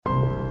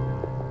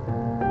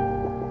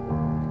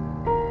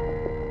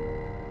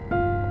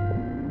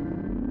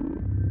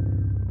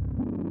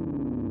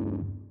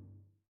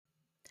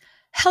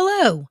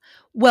Hello,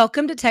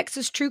 welcome to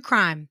Texas True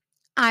Crime.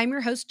 I'm your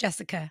host,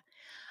 Jessica.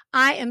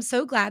 I am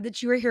so glad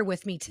that you are here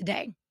with me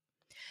today.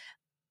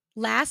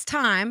 Last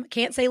time,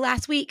 can't say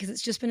last week because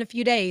it's just been a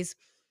few days.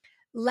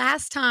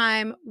 Last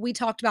time we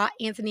talked about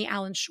Anthony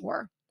Allen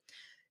Shore.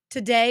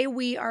 Today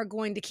we are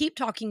going to keep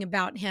talking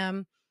about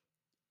him,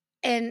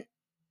 and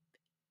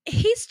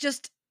he's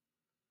just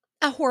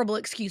a horrible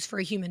excuse for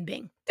a human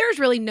being. There's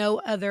really no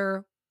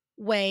other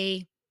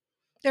way.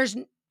 There's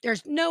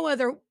there's no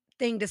other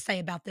thing to say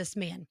about this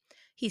man.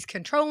 He's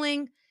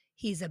controlling,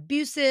 he's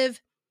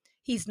abusive,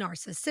 he's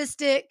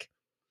narcissistic,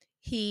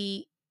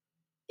 he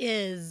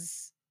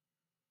is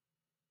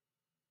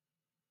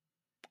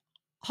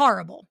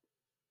horrible.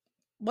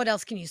 What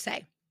else can you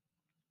say?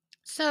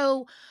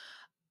 So,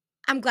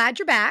 I'm glad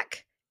you're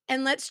back,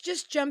 and let's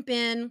just jump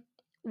in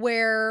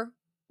where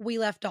we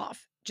left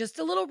off. Just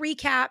a little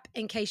recap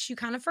in case you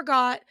kind of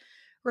forgot.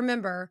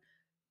 Remember,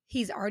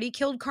 he's already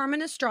killed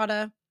Carmen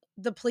Estrada.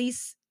 The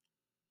police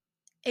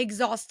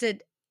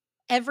exhausted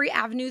every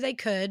avenue they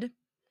could,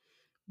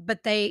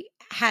 but they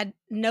had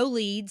no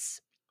leads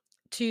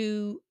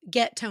to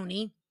get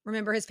Tony.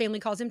 Remember, his family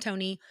calls him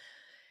Tony.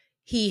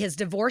 He has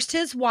divorced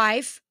his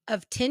wife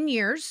of 10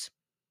 years,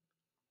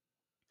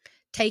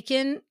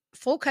 taken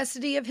full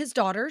custody of his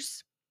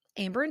daughters,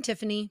 Amber and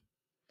Tiffany,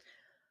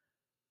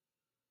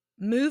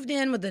 moved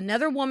in with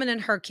another woman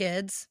and her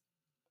kids,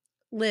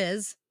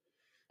 Liz,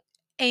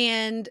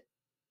 and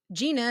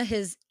Gina,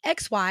 his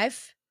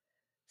ex-wife,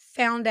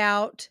 found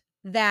out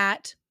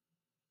that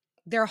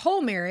their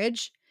whole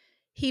marriage,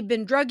 he'd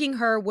been drugging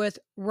her with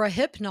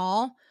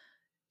Rohypnol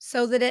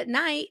so that at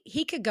night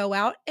he could go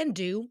out and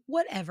do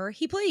whatever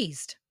he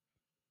pleased.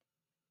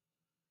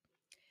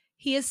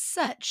 He is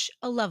such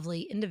a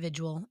lovely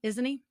individual,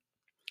 isn't he?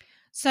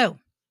 So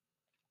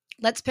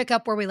let's pick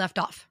up where we left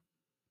off.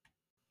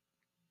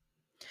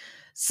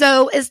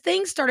 So as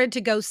things started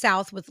to go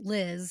south with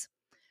Liz,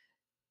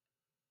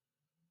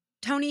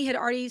 Tony had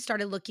already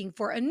started looking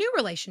for a new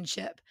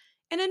relationship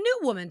and a new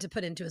woman to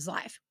put into his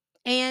life.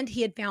 And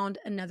he had found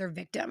another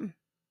victim.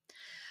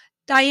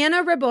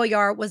 Diana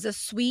Rebollar was a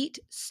sweet,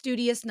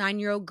 studious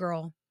 9-year-old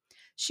girl.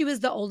 She was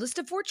the oldest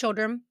of 4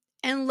 children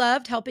and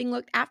loved helping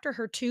look after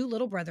her 2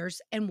 little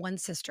brothers and 1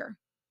 sister.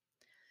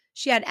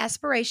 She had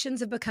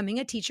aspirations of becoming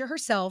a teacher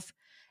herself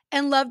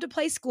and loved to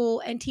play school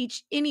and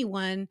teach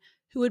anyone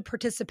who would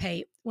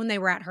participate when they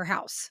were at her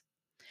house.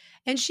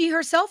 And she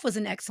herself was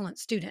an excellent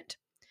student.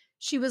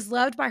 She was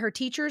loved by her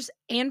teachers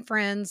and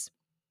friends.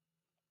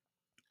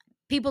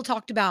 People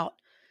talked about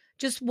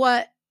just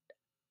what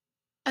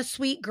a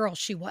sweet girl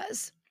she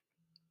was,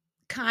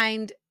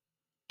 kind,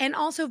 and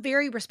also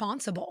very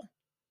responsible.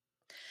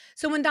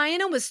 So when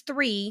Diana was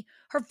 3,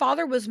 her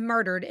father was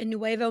murdered in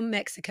Nuevo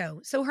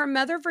Mexico. So her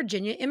mother,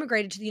 Virginia,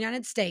 immigrated to the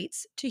United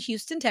States, to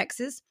Houston,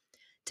 Texas,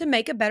 to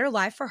make a better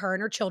life for her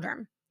and her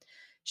children.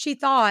 She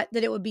thought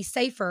that it would be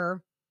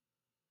safer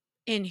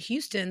in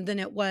Houston than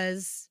it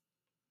was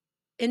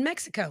in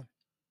Mexico.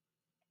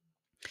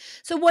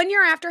 So 1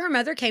 year after her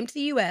mother came to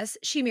the U.S.,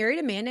 she married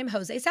a man named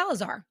Jose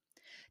Salazar.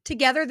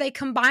 Together, they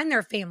combined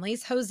their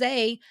families.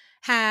 Jose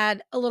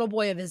had a little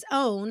boy of his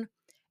own,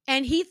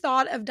 and he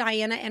thought of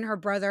Diana and her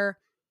brother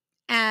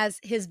as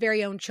his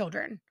very own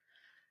children.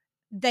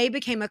 They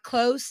became a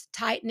close,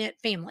 tight-knit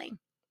family.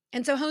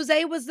 And so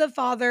Jose was the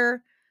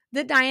father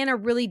that Diana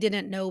really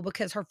didn't know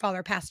because her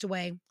father passed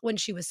away when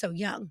she was so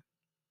young.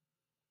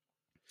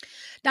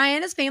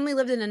 Diana's family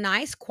lived in a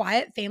nice,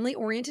 quiet,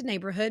 family-oriented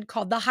neighborhood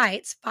called The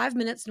Heights, 5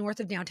 minutes north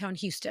of downtown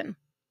Houston.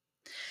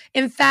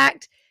 In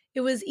fact,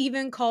 it was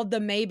even called the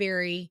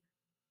Mayberry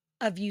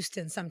of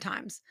Houston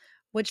sometimes,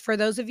 which for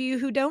those of you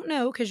who don't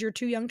know, because you're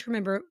too young to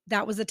remember,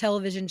 that was a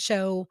television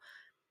show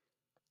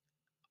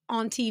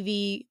on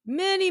TV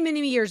many,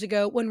 many years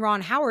ago when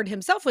Ron Howard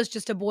himself was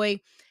just a boy,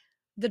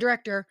 the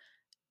director,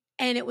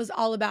 and it was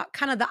all about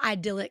kind of the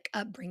idyllic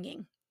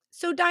upbringing.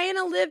 So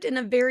Diana lived in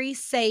a very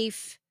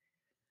safe,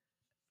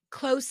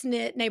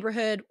 close-knit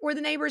neighborhood where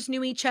the neighbors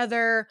knew each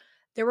other.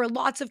 There were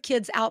lots of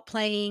kids out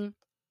playing.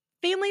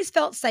 Families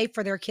felt safe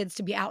for their kids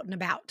to be out and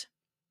about.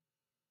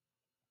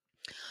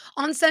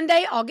 On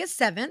Sunday, August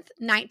 7th,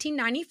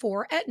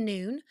 1994 at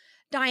noon,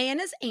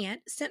 Diana's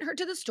aunt sent her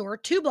to the store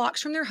 2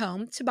 blocks from their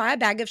home to buy a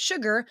bag of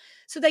sugar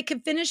so they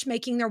could finish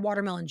making their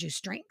watermelon juice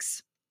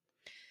drinks.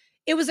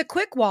 It was a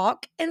quick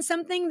walk and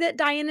something that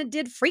Diana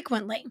did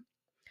frequently.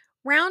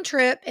 Round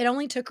trip, it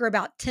only took her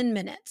about 10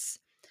 minutes.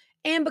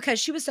 And because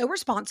she was so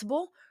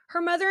responsible,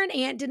 her mother and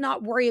aunt did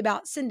not worry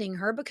about sending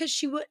her because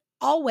she would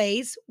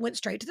always went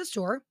straight to the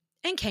store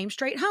and came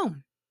straight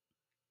home.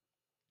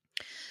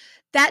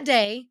 That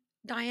day,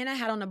 Diana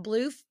had on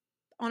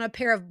a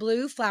pair of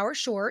blue flower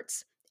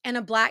shorts and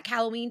a black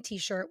Halloween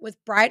t-shirt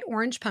with bright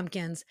orange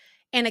pumpkins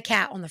and a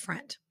cat on the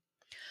front.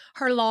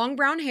 Her long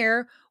brown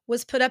hair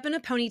was put up in a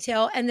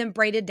ponytail and then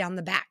braided down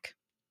the back.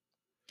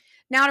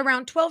 Now at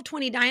around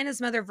 12:20, Diana's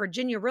mother,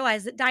 Virginia,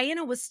 realized that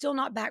Diana was still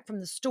not back from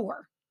the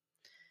store.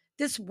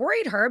 This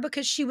worried her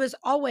because she was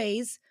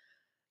always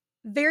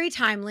very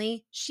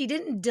timely. She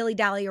didn't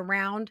dilly-dally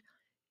around.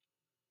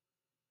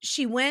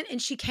 She went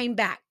and she came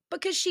back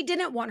because she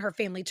didn't want her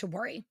family to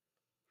worry.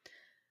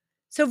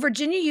 So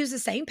Virginia used the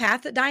same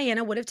path that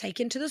Diana would have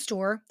taken to the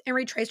store and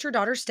retraced her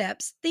daughter's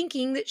steps,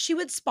 thinking that she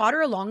would spot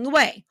her along the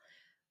way.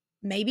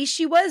 Maybe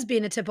she was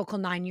being a typical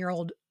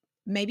 9-year-old.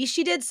 Maybe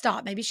she did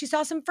stop. Maybe she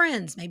saw some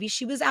friends. Maybe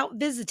she was out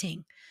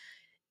visiting.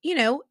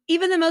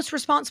 Even the most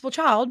responsible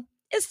child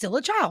is still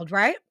a child,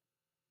 right?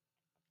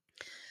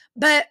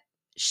 But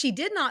she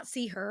did not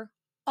see her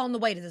on the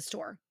way to the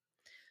store.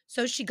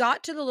 So she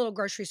got to the little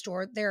grocery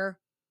store there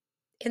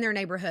in their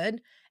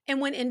neighborhood and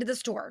went into the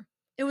store.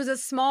 It was a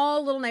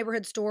small little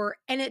neighborhood store,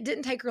 and it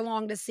didn't take her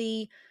long to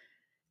see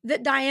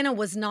that Diana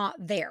was not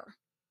there.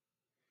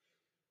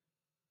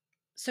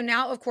 So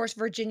now, of course,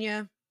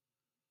 Virginia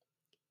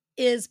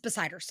is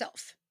beside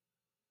herself.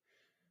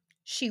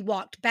 She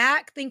walked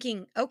back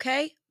thinking,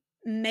 okay,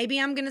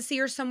 maybe I'm going to see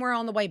her somewhere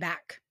on the way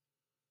back.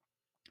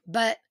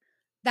 But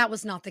that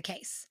was not the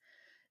case.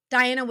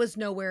 Diana was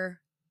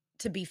nowhere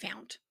to be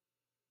found.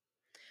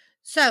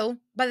 So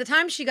by the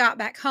time she got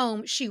back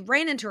home, she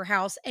ran into her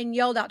house and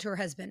yelled out to her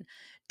husband,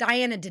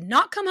 Diana did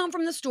not come home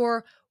from the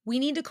store. We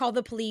need to call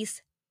the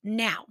police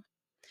now.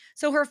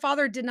 So her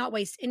father did not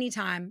waste any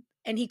time,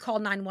 and he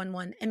called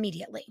 911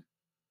 immediately.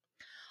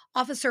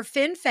 Officer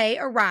Finn Fay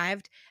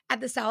arrived at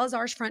the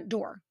Salazar's front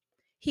door.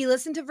 He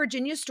listened to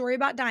Virginia's story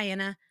about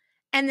Diana,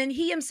 and then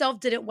he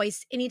himself didn't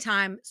waste any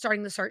time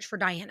starting the search for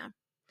Diana.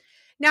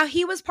 Now,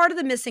 he was part of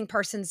the missing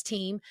persons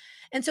team,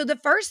 and so the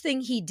first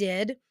thing he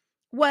did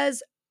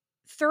was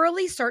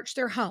thoroughly search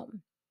their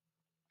home,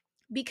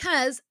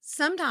 because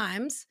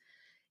sometimes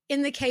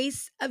in the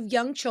case of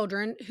young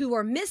children who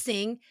are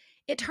missing,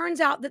 it turns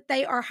out that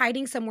they are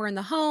hiding somewhere in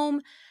the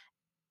home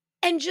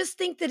and just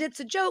think that it's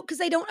a joke because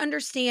they don't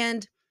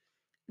understand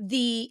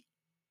the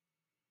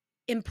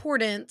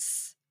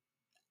importance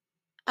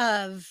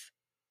of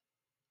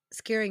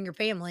scaring your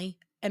family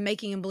and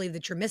making them believe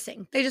that you're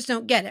missing. They just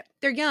don't get it.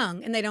 They're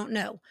young and they don't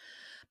know.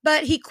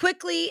 But he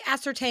quickly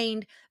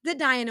ascertained that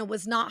Diana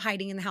was not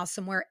hiding in the house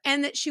somewhere,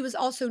 and that she was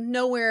also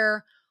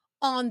nowhere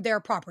on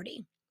their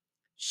property.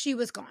 She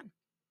was gone.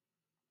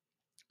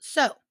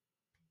 So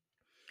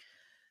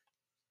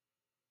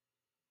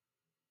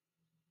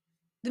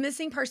the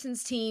missing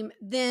persons team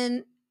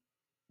then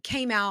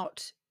came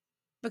out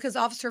because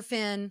Officer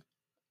Finn,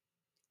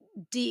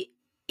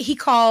 he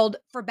called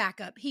for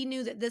backup. He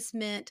knew that this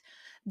meant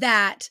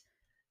that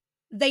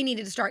they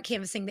needed to start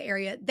canvassing the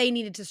area. They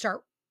needed to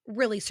start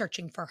really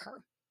searching for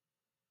her.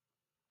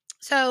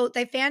 So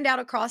they fanned out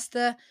across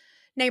the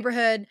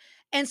neighborhood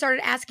and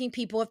started asking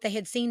people if they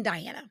had seen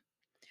Diana.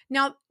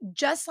 Now,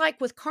 just like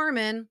with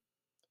Carmen,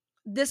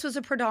 this was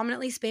a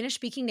predominantly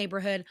Spanish-speaking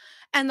neighborhood,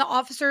 and the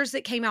officers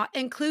that came out,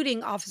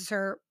 including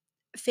Officer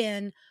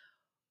Finn,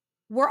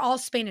 were all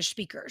Spanish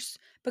speakers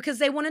because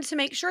they wanted to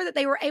make sure that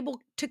they were able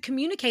to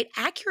communicate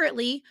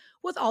accurately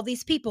with all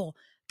these people.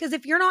 Because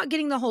if you're not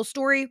getting the whole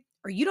story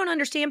or you don't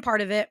understand part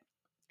of it,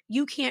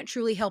 you can't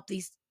truly help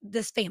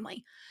this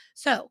family.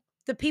 So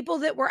the people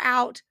that were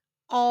out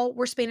all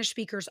were Spanish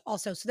speakers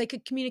also, so they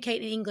could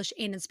communicate in English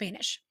and in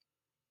Spanish.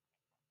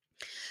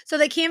 So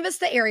they canvassed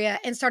the area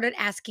and started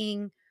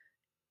asking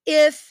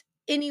if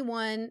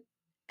anyone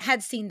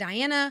had seen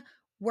Diana,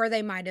 where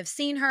they might have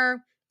seen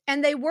her.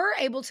 And they were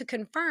able to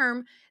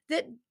confirm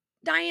that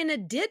Diana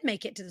did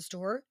make it to the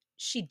store.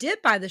 She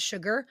did buy the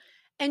sugar,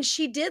 and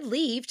she did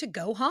leave to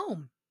go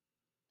home.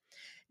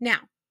 Now,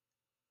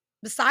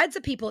 besides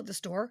the people at the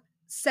store,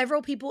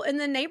 several people in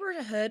the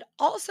neighborhood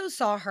also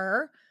saw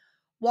her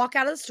walk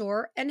out of the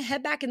store and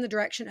head back in the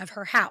direction of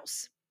her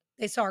house.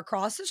 They saw her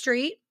cross the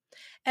street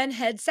and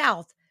head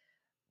south.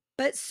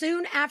 But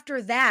soon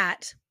after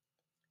that,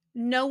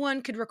 no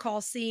one could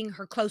recall seeing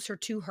her closer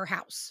to her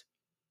house.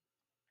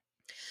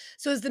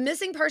 So as the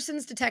missing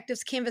persons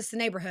detectives canvassed the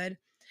neighborhood,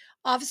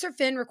 Officer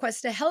Finn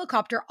requested a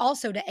helicopter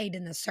also to aid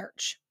in the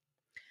search.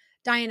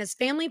 Diana's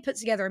family put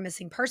together a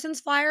missing persons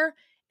flyer,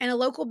 and a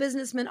local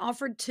businessman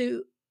offered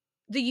to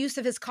the use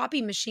of his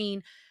copy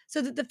machine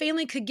so that the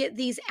family could get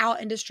these out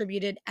and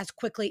distributed as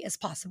quickly as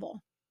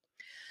possible.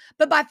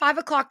 But by 5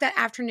 o'clock that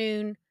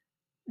afternoon,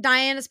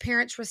 Diana's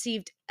parents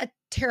received a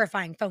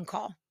terrifying phone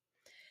call.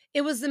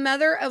 It was the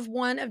mother of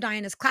one of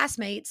Diana's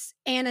classmates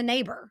and a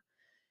neighbor.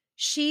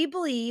 She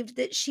believed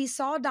that she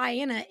saw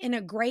Diana in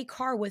a gray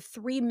car with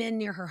 3 men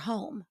near her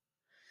home.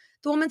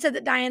 The woman said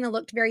that Diana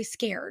looked very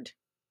scared.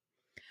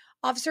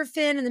 Officer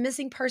Finn and the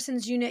missing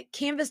persons unit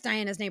canvassed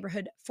Diana's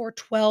neighborhood for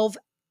 12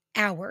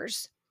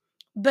 hours,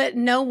 but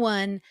no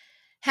one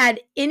had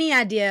any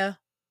idea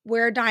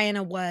where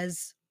Diana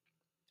was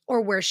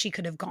or where she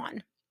could have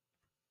gone.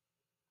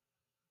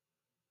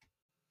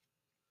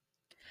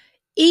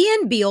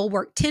 Ian Beale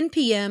worked 10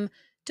 p.m.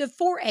 to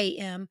 4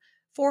 a.m.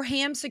 for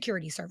Ham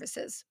Security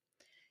Services.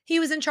 He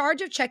was in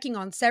charge of checking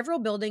on several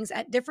buildings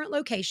at different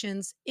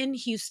locations in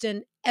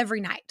Houston every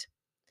night.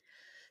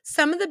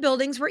 Some of the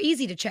buildings were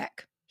easy to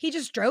check. He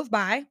just drove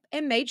by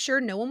and made sure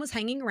no one was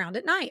hanging around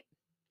at night.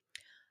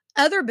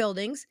 Other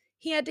buildings,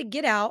 he had to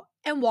get out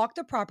and walk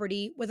the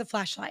property with a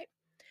flashlight.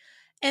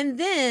 And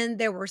then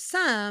there were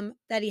some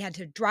that he had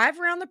to drive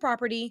around the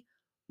property,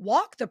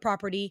 walk the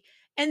property,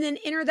 and then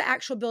enter the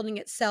actual building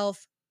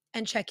itself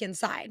and check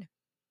inside.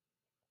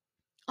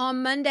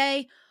 On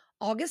Monday,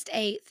 August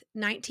 8th,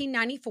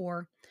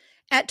 1994,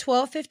 at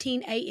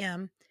 12:15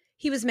 a.m.,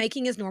 he was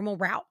making his normal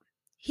route.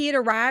 He had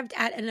arrived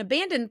at an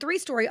abandoned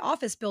 3-story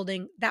office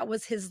building that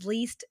was his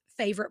least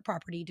favorite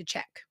property to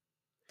check.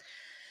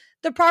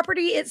 The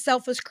property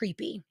itself was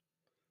creepy.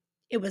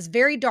 It was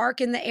very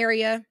dark in the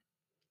area,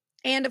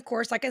 and of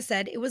course, like I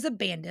said, it was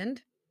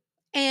abandoned.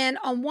 And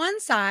on one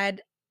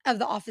side of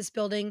the office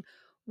building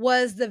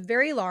was the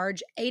very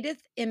large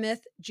Adith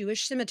Emeth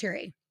Jewish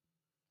Cemetery.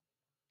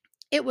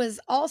 It was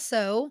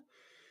also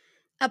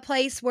a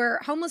place where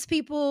homeless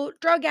people,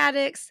 drug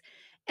addicts,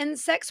 and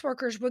sex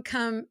workers would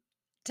come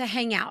to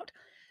hang out.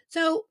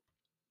 So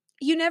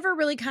you never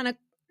really kind of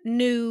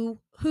knew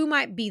who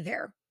might be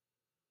there.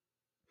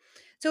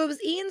 So it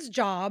was Ian's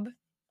job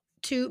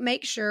to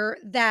make sure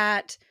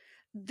that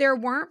there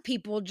weren't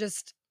people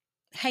just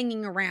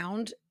hanging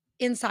around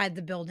inside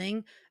the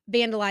building,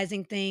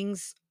 vandalizing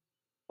things,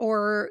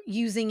 or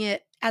using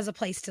it as a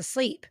place to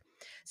sleep.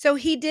 So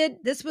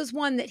this was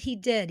one that he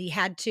did. He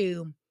had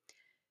to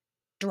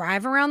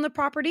drive around the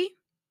property,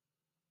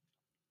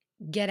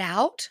 get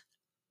out,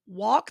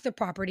 walk the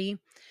property,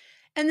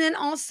 and then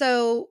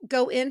also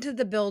go into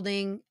the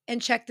building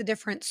and check the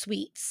different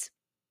suites.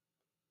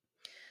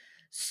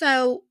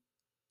 So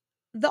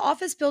the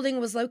office building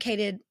was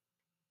located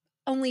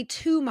only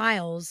 2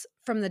 miles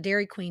from the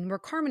Dairy Queen where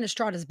Carmen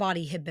Estrada's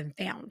body had been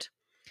found.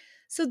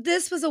 So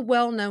this was a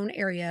well-known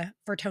area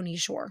for Tony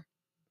Shore.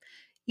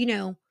 You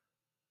know,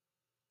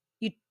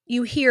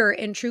 you hear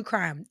in true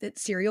crime that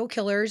serial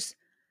killers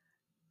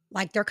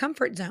like their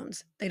comfort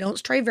zones. They don't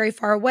stray very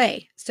far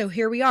away. So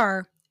here we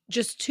are,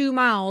 just 2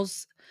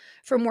 miles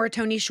from where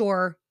Tony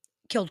Shore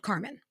killed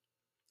Carmen,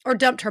 or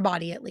dumped her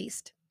body at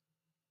least.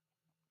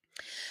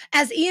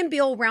 As Ian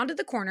Beale rounded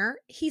the corner,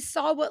 he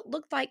saw what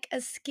looked like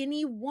a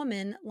skinny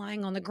woman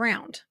lying on the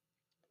ground.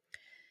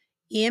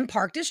 Ian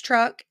parked his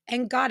truck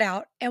and got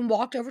out and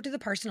walked over to the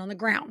person on the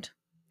ground.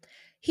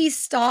 He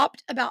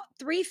stopped about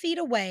 3 feet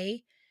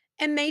away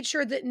and made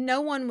sure that no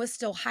one was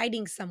still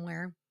hiding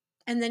somewhere,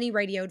 and then he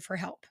radioed for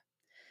help.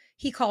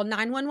 He called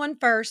 911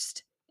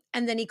 first,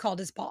 and then he called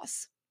his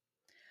boss.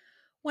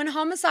 When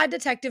homicide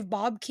detective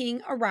Bob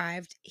King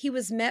arrived, he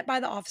was met by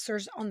the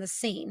officers on the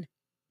scene.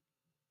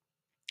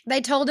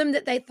 They told him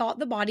that they thought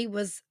the body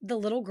was the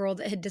little girl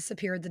that had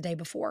disappeared the day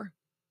before.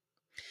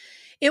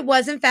 It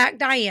was, in fact,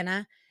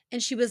 Diana,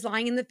 and she was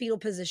lying in the fetal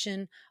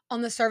position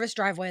on the service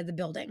driveway of the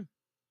building.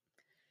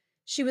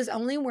 She was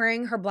only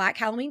wearing her black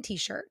Halloween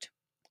t-shirt.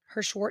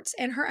 Her shorts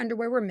and her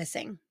underwear were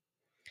missing.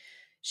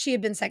 She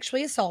had been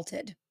sexually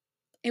assaulted.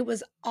 It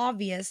was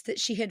obvious that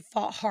she had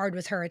fought hard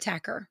with her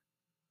attacker.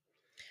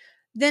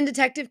 Then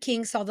Detective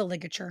King saw the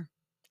ligature.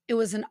 It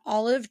was an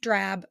olive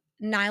drab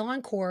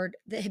nylon cord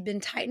that had been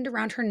tightened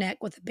around her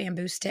neck with a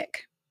bamboo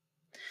stick.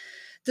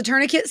 The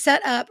tourniquet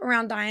set up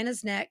around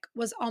Diana's neck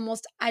was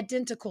almost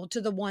identical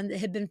to the one that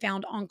had been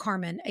found on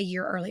Carmen a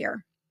year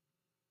earlier.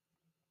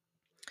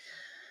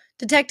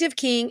 Detective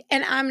King,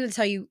 and I'm going to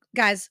tell you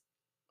guys,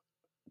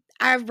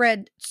 I've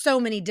read so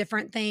many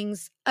different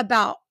things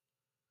about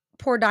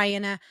poor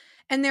Diana,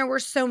 and there were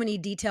so many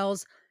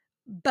details,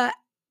 but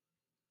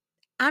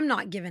I'm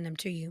not giving them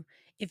to you.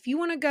 If you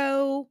want to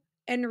go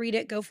and read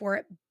it, go for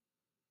it.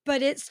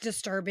 But it's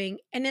disturbing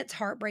and it's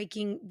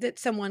heartbreaking that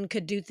someone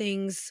could do the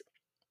things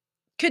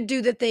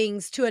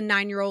to a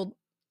 9-year-old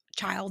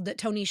child that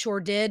Tony Shore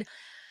did.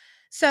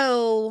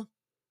 So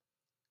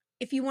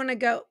if you want to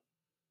go,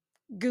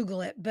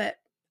 Google it, but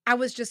I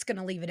was just going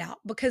to leave it out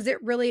because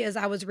it really, as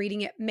I was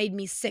reading it, made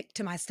me sick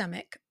to my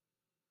stomach.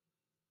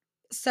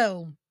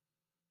 So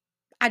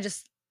I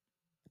just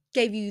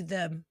gave you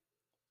the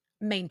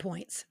main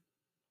points.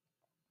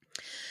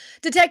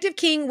 Detective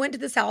King went to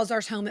the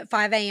Salazar's home at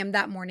 5 a.m.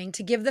 that morning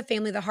to give the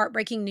family the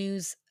heartbreaking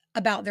news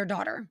about their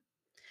daughter.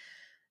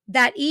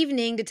 That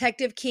evening,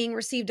 Detective King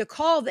received a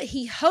call that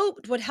he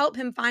hoped would help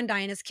him find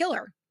Diana's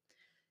killer.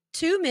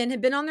 2 men had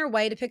been on their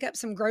way to pick up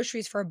some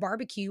groceries for a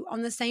barbecue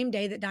on the same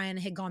day that Diana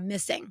had gone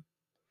missing.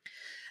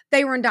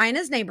 They were in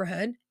Diana's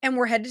neighborhood and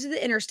were headed to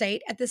the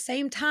interstate at the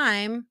same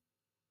time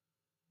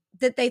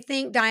that they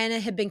think Diana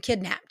had been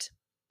kidnapped.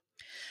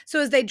 So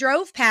as they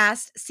drove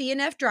past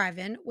C&F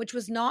Drive-In, which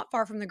was not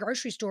far from the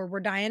grocery store where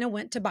Diana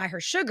went to buy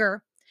her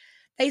sugar,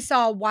 they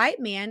saw a white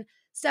man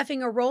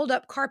stuffing a rolled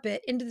up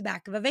carpet into the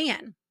back of a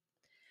van.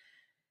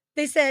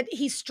 They said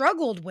he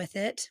struggled with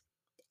it,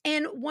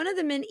 and one of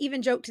the men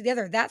even joked to the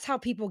other, that's how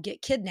people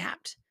get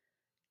kidnapped.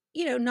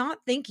 Not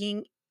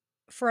thinking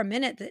for a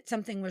minute that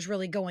something was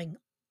really going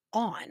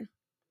on.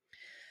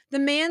 The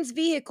man's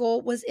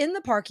vehicle was in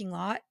the parking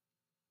lot,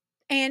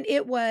 and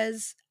it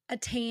was a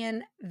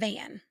tan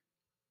van.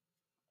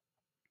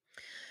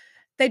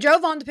 They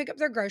drove on to pick up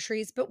their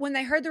groceries, but when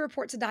they heard the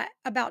reports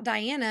about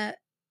Diana,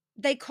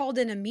 they called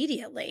in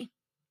immediately.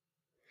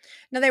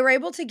 Now, they were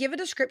able to give a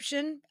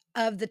description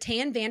of the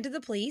tan van to the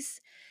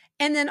police,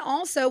 and then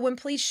also when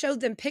police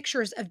showed them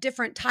pictures of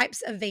different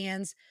types of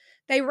vans,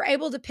 they were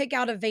able to pick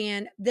out a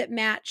van that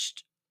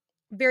matched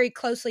very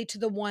closely to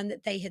the one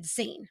that they had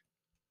seen.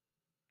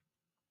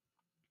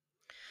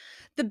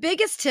 The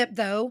biggest tip,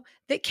 though,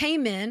 that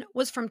came in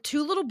was from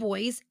two little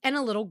boys and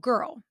a little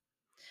girl.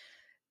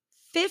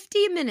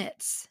 50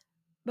 minutes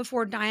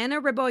before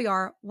Diana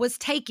Riboyar was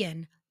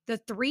taken, the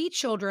three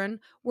children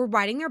were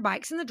riding their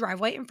bikes in the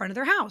driveway in front of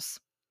their house.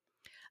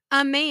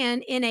 A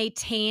man in a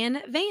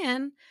tan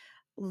van,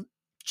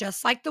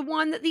 just like the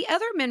one that the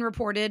other men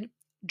reported,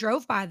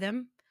 drove by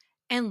them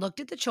and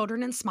looked at the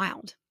children and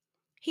smiled.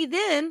 He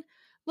then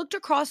looked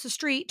across the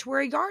street to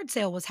where a yard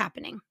sale was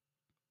happening.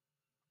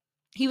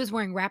 He was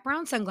wearing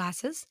wraparound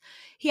sunglasses.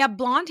 He had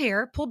blonde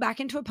hair pulled back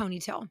into a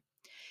ponytail.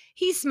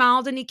 He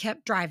smiled and he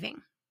kept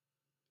driving.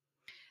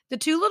 The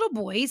two little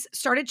boys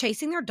started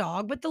chasing their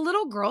dog, but the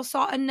little girl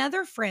saw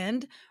another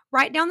friend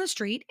right down the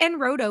street and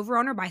rode over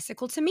on her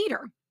bicycle to meet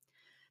her.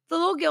 The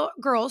little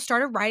girls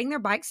started riding their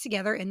bikes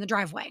together in the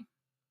driveway.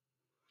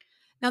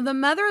 Now, the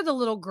mother of the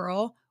little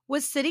girl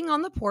was sitting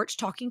on the porch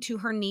talking to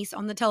her niece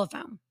on the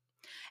telephone,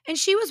 and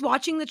she was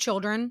watching the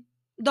children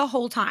the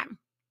whole time.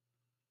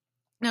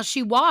 Now,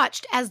 she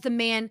watched as the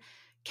man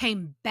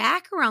came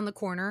back around the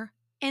corner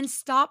and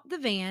stopped the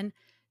van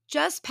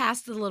just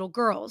past the little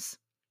girls.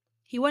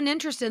 He wasn't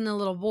interested in the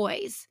little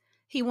boys.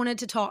 He wanted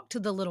to talk to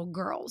the little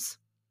girls.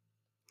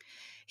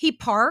 He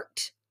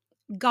parked,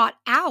 got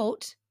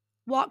out,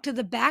 walked to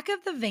the back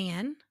of the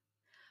van,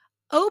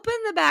 opened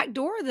the back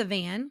door of the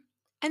van,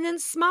 and then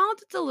smiled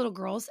at the little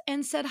girls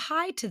and said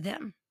hi to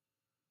them.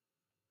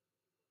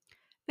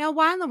 Now,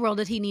 why in the world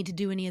did he need to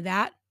do any of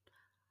that?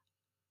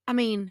 I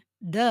mean,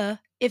 duh.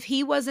 If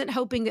he wasn't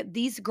hoping that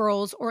these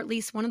girls, or at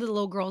least one of the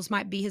little girls,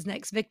 might be his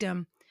next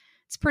victim,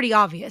 it's pretty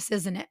obvious,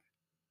 isn't it?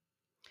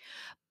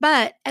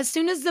 But as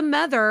soon as the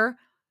mother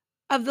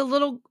of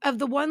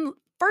the one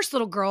first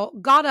little girl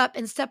got up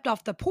and stepped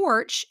off the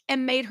porch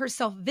and made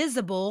herself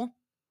visible,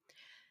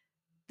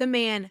 the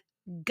man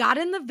got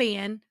in the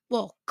van,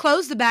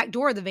 closed the back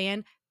door of the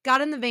van, got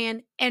in the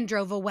van, and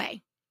drove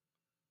away.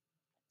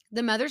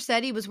 The mother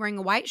said he was wearing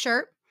a white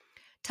shirt,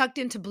 tucked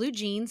into blue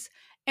jeans,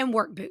 and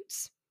work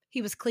boots.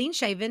 He was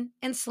clean-shaven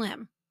and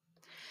slim.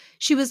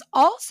 She was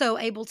also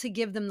able to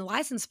give them the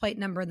license plate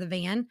number of the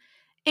van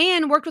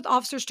and worked with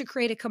officers to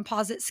create a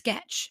composite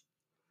sketch.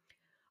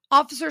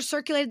 Officers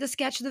circulated the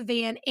sketch of the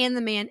van and the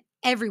man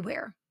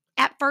everywhere.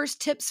 At first,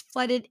 tips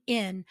flooded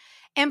in,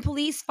 and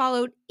police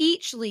followed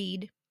each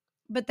lead,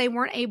 but they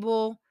weren't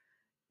able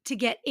to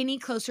get any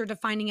closer to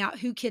finding out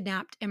who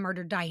kidnapped and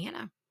murdered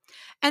Diana.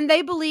 And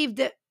they believed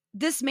that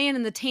this man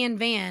in the tan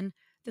van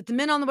that the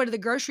men on the way to the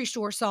grocery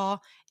store saw,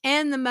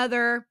 and the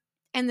mother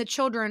and the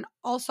children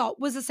all saw,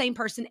 was the same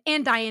person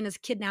and Diana's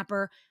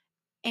kidnapper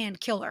and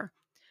killer.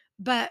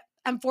 But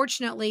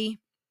unfortunately,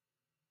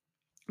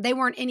 they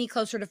weren't any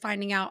closer to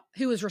finding out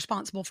who was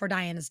responsible for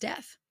Diana's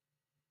death.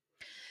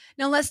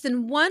 Now, less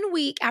than 1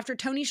 week after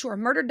Tony Shore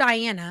murdered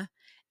Diana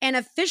and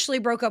officially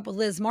broke up with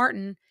Liz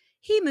Martin,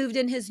 he moved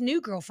in his new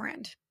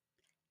girlfriend,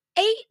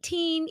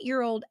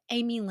 18-year-old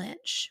Amy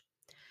Lynch.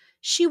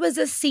 She was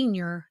a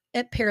senior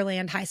at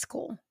Pearland High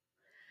School.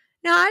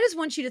 Now, I just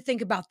want you to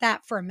think about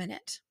that for a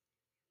minute.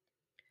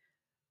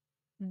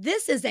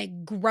 This is a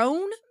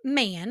grown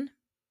man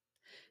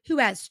who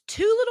has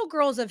two little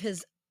girls of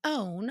his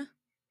own,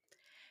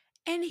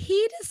 and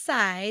he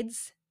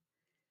decides,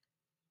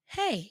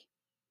 hey,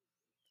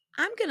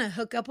 I'm going to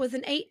hook up with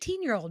an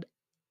 18-year-old.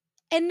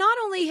 And not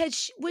only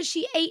was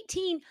she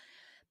 18,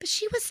 but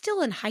she was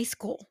still in high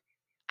school.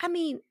 I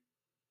mean,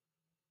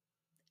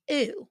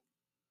 ew.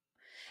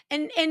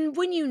 And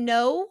when you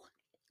know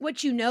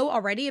what you know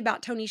already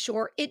about Tony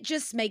Shore, it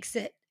just makes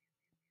it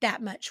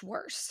that much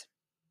worse.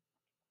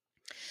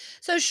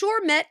 So Shore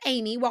met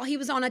Amy while he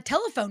was on a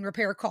telephone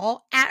repair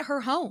call at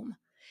her home.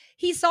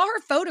 He saw her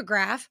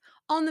photograph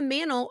on the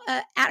mantle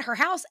at her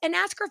house and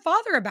asked her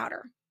father about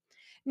her.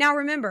 Now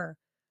remember,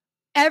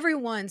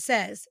 everyone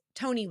says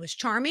Tony was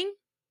charming.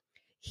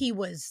 He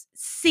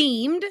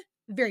seemed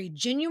very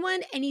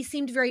genuine, and he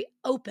seemed very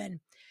open.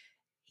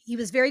 He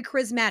was very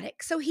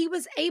charismatic. So he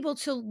was able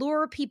to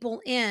lure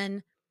people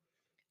in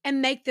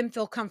and make them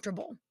feel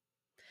comfortable.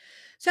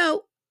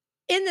 So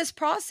in this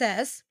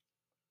process,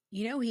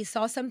 he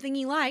saw something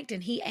he liked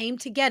and he aimed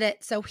to get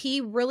it. So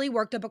he really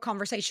worked up a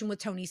conversation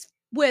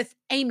with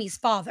Amy's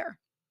father.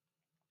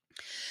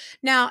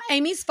 Now,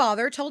 Amy's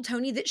father told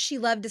Tony that she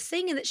loved to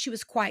sing and that she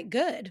was quite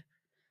good.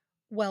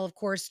 Well, of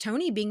course,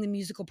 Tony, being the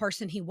musical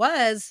person he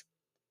was,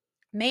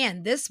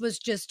 man, this was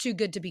just too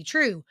good to be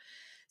true.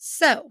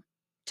 So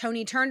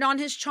Tony turned on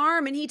his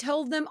charm and he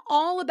told them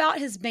all about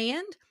his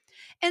band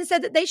and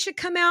said that they should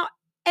come out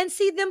and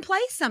see them play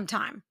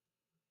sometime.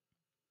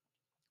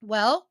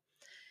 Well,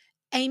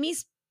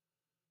 Amy's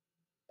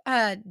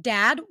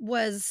dad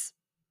was,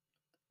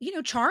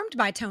 charmed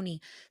by Tony.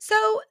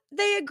 So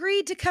they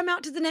agreed to come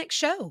out to the next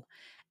show.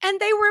 And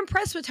they were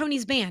impressed with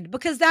Tony's band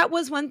because that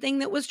was one thing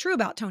that was true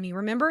about Tony.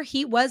 Remember,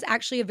 he was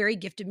actually a very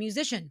gifted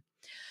musician.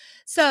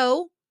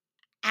 So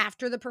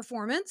after the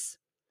performance,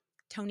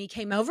 Tony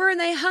came over and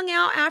they hung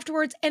out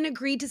afterwards and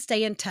agreed to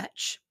stay in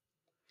touch.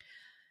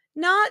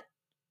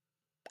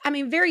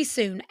 Very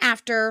soon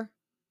after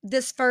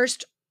this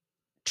first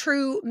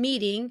true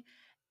meeting,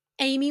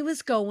 Amy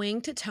was going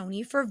to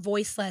Tony for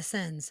voice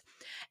lessons.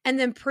 And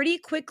then pretty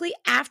quickly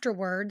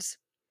afterwards,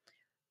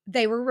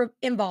 they were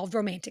involved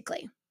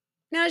romantically.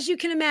 Now, as you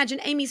can imagine,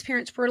 Amy's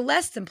parents were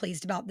less than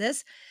pleased about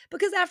this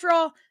because, after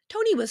all,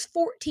 Tony was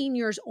 14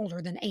 years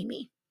older than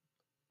Amy.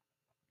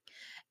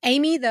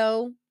 Amy,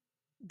 though,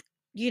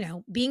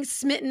 being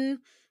smitten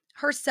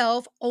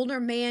herself, older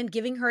man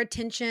giving her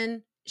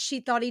attention, she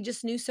thought he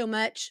just knew so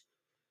much,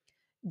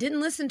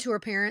 didn't listen to her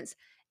parents,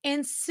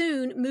 and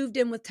soon moved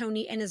in with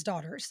Tony and his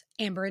daughters,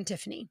 Amber and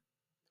Tiffany.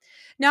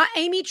 Now,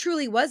 Amy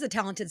truly was a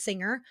talented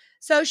singer,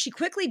 so she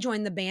quickly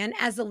joined the band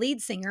as the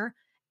lead singer,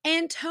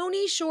 and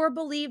Tony Shore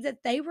believed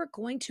that they were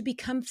going to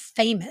become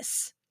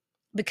famous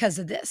because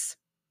of this.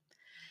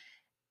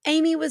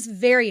 Amy was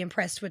very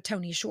impressed with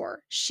Tony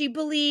Shore. She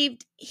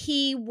believed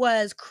he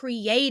was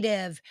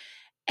creative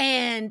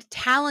and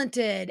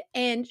talented,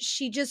 and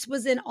she just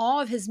was in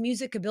awe of his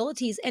music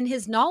abilities and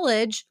his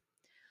knowledge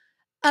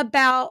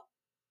about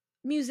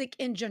music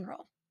in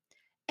general.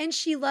 And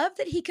she loved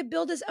that he could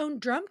build his own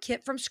drum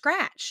kit from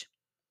scratch.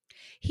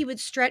 He would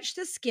stretch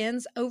the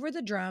skins over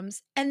the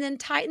drums and then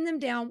tighten them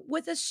down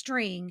with a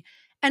string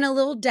and a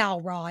little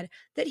dowel rod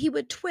that he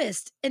would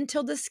twist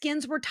until the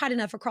skins were tight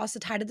enough across the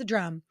tie of the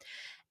drum.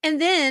 And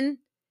then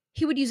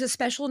he would use a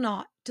special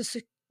knot to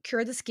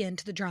secure the skin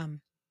to the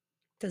drum.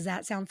 Does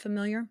that sound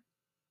familiar?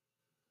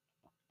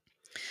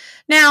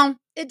 Now,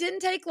 it didn't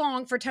take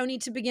long for Tony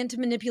to begin to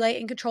manipulate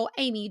and control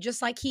Amy,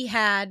 just like he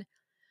had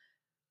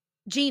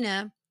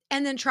Gina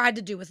and then tried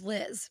to do with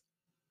Liz.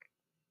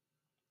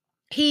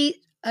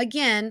 He,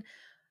 again,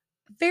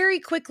 very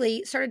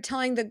quickly started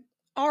telling the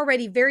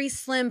already very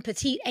slim,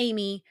 petite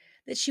Amy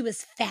that she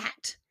was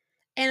fat.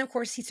 And of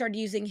course, he started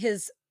using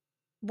his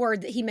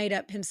word that he made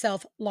up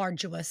himself,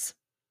 larguous.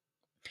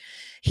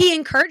 He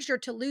encouraged her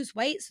to lose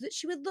weight so that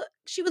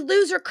she would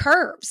lose her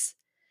curves.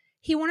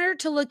 He wanted her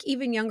to look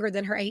even younger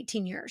than her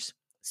 18 years.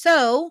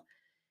 So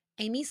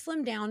Amy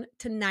slimmed down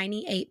to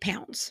 98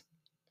 pounds.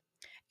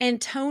 And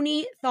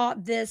Tony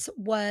thought this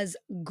was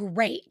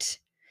great.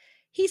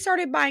 He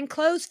started buying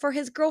clothes for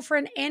his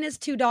girlfriend and his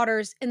two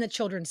daughters in the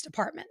children's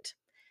department.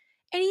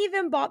 And he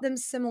even bought them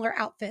similar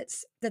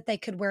outfits that they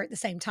could wear at the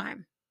same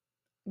time.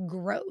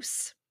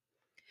 Gross.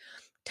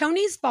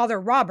 Tony's father,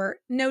 Robert,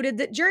 noted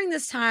that during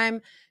this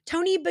time,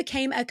 Tony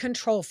became a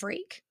control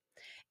freak.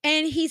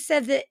 And he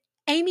said that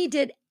Amy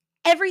did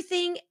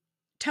everything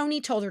Tony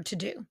told her to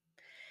do.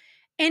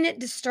 And it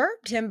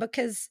disturbed him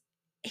because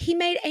he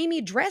made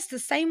Amy dress the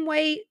same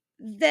way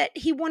that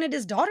he wanted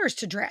his daughters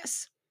to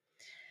dress.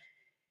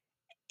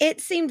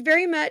 It seemed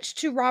very much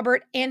to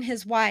Robert and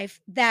his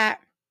wife that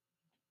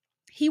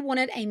he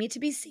wanted Amy to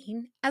be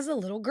seen as a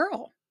little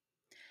girl.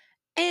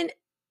 And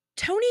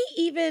Tony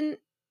even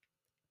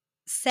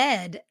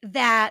said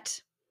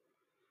that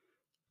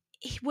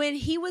when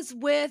he was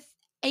with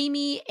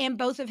Amy and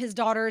both of his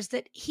daughters,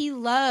 that he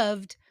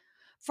loved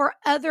for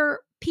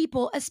other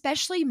people,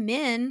 especially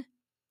men,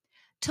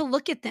 to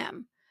look at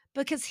them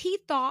because he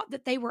thought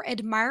that they were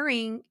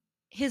admiring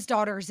his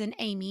daughters and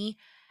Amy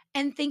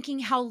and thinking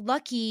how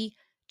lucky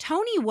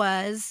Tony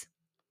was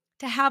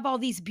to have all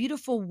these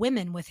beautiful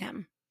women with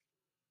him.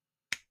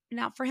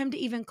 Now, for him to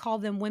even call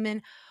them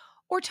women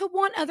or to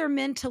want other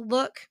men to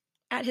look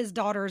at his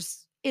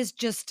daughters is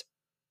just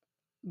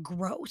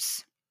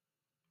gross.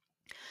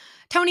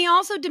 Tony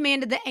also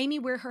demanded that Amy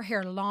wear her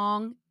hair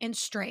long and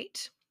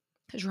straight.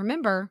 Because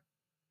remember,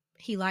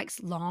 he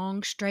likes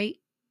long, straight,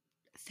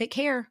 thick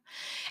hair.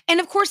 And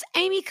of course,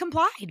 Amy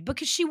complied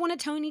because she wanted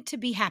Tony to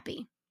be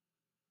happy.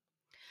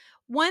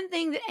 One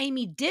thing that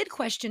Amy did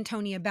question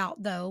Tony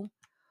about, though,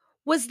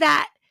 was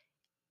that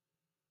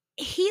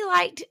he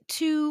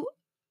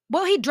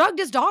he drugged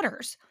his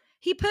daughters.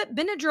 He put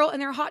Benadryl in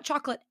their hot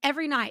chocolate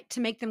every night to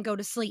make them go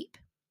to sleep.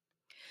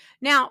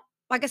 Now,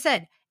 like I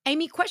said,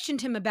 Amy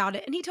questioned him about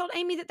it, and he told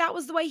Amy that that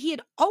was the way he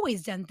had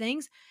always done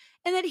things,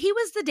 and that he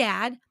was the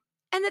dad,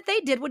 and that they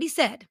did what he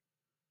said.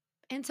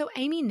 And so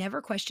Amy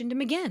never questioned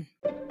him again.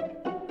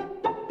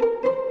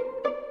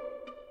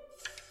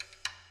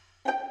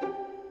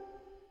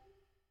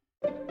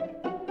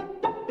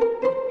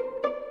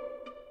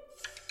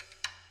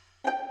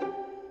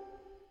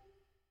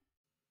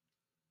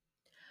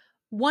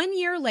 One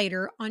year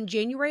later, on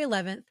January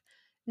 11th,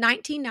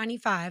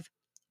 1995,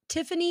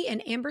 Tiffany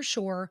and Amber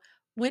Shore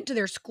went to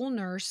their school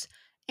nurse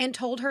and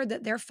told her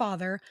that their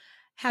father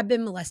had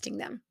been molesting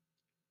them.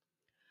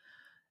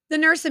 The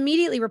nurse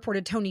immediately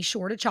reported Tony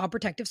Shore to Child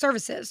Protective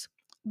Services.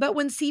 But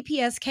when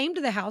CPS came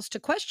to the house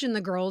to question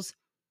the girls,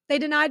 they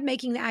denied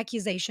making the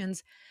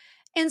accusations,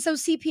 and so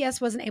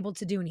CPS wasn't able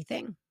to do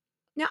anything.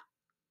 Now,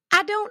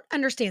 I don't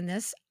understand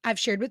this. I've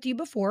shared with you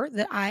before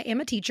that I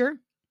am a teacher,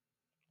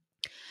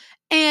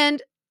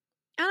 and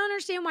I don't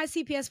understand why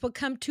CPS would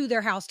come to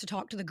their house to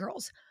talk to the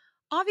girls.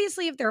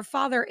 Obviously, if their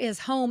father is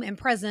home and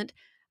present,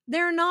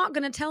 they're not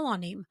going to tell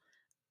on him.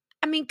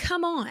 I mean,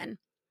 come on.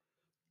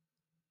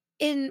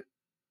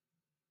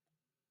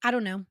 I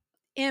don't know.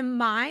 In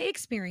my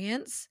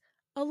experience,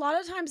 a lot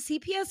of times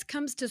CPS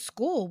comes to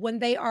school when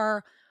they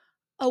are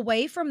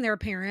away from their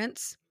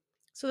parents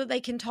so that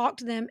they can talk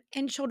to them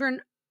and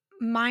children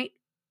might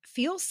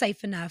feel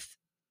safe enough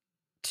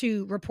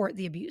to report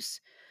the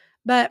abuse.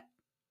 But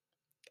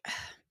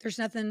there's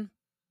nothing.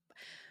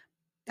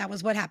 That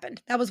was what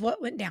happened. That was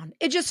what went down.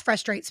 It just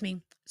frustrates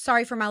me.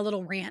 Sorry for my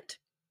little rant.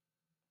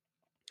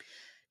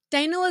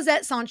 Dana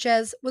Lizette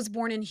Sanchez was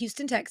born in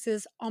Houston,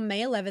 Texas on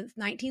May 11th,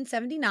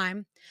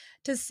 1979,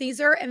 to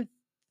Cesar and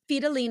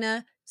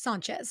Fidelina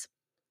Sanchez.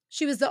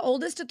 She was the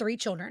oldest of three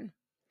children.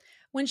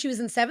 When she was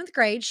in seventh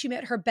grade, she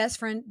met her best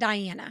friend,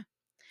 Diana.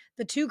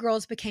 The two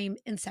girls became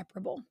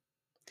inseparable.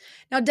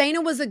 Now,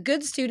 Dana was a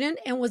good student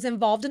and was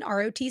involved in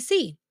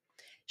ROTC.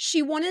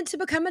 She wanted to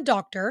become a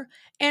doctor,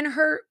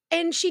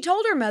 and she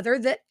told her mother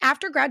that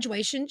after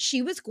graduation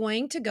she was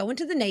going to go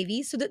into the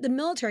Navy so that the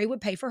military would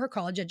pay for her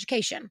college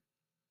education.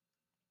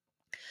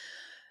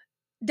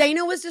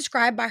 Dana was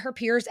described by her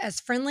peers as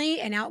friendly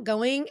and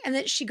outgoing and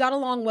that she got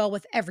along well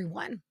with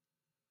everyone.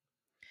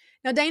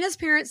 Now, Dana's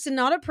parents did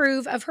not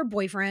approve of her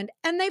boyfriend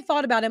and they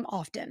fought about him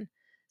often.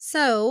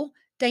 So,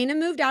 Dana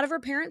moved out of her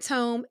parents'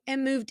 home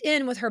and moved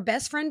in with her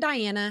best friend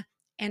Diana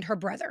and her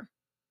brother.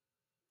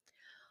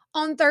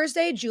 On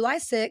Thursday, July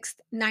 6th,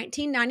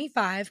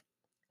 1995,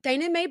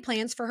 Dana made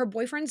plans for her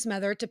boyfriend's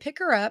mother to pick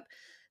her up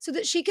so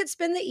that she could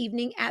spend the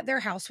evening at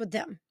their house with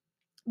them.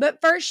 But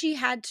first, she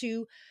had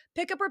to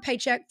pick up her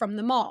paycheck from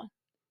the mall.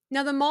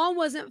 Now, the mall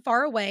wasn't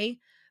far away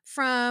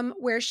from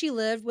where she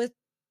lived with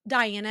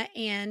Diana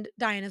and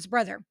Diana's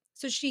brother.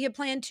 So she had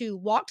planned to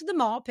walk to the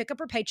mall, pick up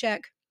her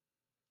paycheck,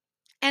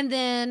 and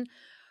then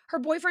her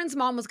boyfriend's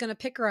mom was going to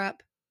pick her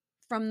up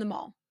from the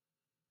mall.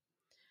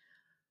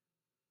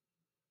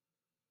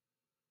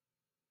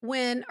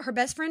 When her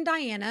best friend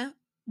Diana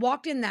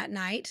walked in that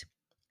night,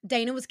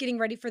 Dana was getting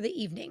ready for the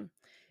evening.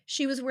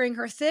 She was wearing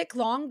her thick,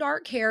 long,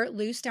 dark hair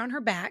loose down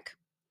her back.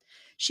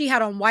 She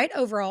had on white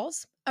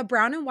overalls, a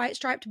brown and white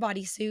striped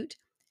bodysuit,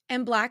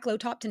 and black low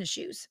top tennis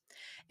shoes.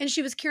 And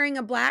she was carrying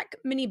a black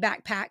mini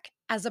backpack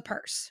as a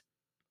purse.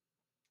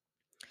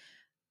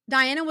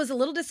 Diana was a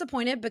little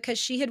disappointed because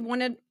she had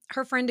wanted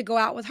her friend to go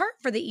out with her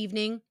for the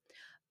evening,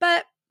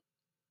 but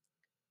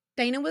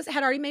Dana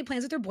had already made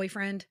plans with her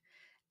boyfriend,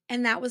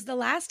 and that was the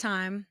last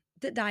time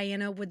that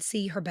Diana would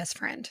see her best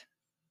friend.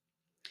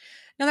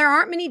 Now, there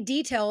aren't many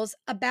details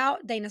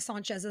about Dana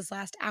Sanchez's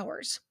last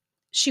hours.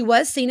 She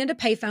was seen at a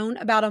payphone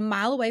about a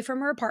mile away from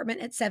her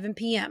apartment at 7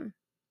 p.m.,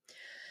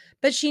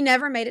 but she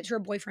never made it to her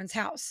boyfriend's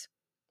house.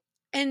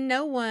 And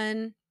no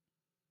one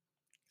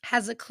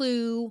has a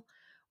clue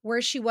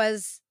where she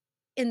was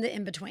in the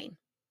in-between.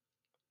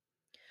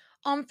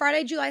 On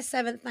Friday, July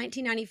 7th,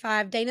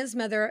 1995, Dana's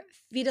mother,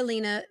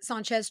 Fidelina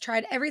Sanchez,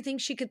 tried everything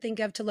she could think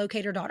of to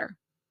locate her daughter.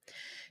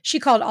 She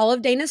called all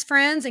of Dana's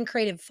friends and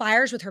created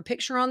flyers with her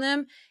picture on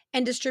them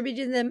and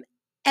distributed them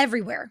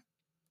everywhere.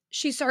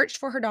 She searched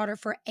for her daughter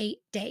for 8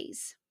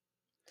 days.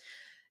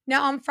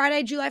 Now, on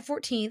Friday, July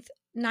 14th,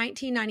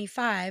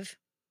 1995,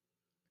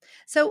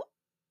 so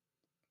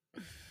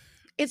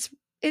it's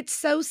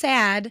so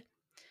sad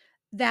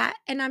that,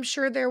 and I'm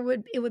sure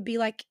it would be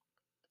like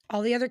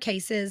all the other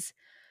cases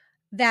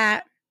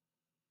that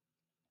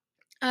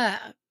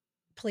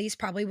police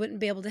probably wouldn't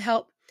be able to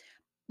help,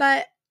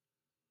 but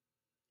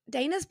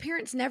Dana's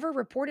parents never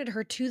reported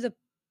her to the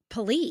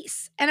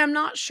police, and I'm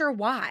not sure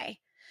why.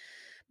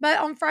 But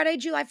on Friday,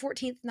 July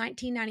 14th,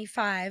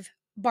 1995,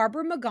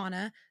 Barbara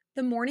Magana,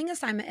 the morning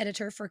assignment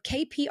editor for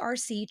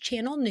KPRC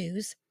Channel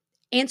News,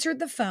 answered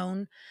the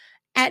phone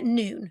at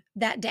noon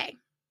that day.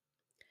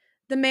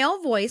 The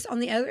male voice on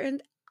the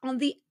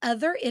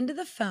other end of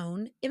the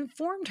phone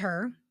informed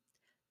her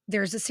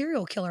there's a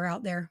serial killer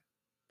out there.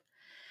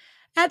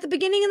 At the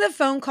beginning of the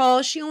phone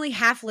call, she only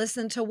half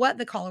listened to what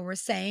the caller was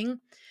saying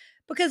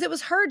because it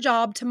was her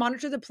job to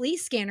monitor the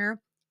police scanner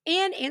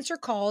and answer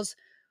calls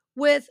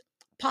with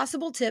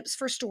possible tips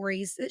for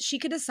stories that she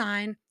could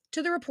assign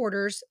to the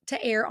reporters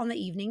to air on the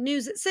evening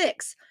news at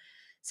 6.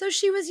 So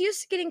she was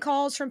used to getting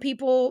calls from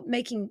people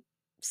making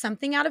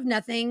something out of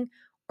nothing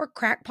or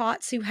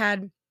crackpots who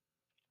had,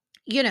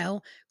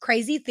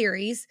 crazy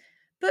theories.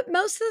 But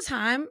most of the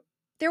time,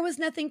 there was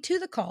nothing to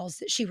the calls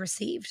that she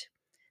received.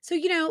 So,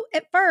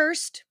 at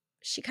first,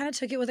 she kind of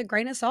took it with a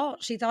grain of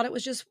salt. She thought it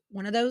was just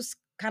one of those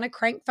kind of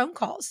crank phone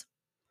calls.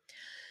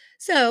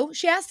 So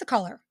she asked the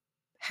caller,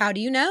 "How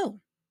do you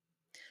know?"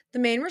 The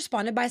man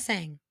responded by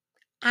saying,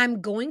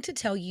 "I'm going to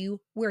tell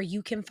you where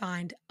you can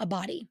find a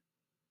body."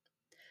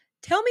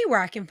 "Tell me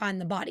where I can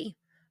find the body,"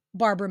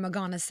 Barbara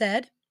Magana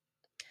said.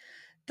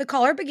 The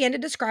caller began to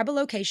describe a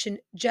location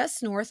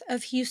just north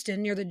of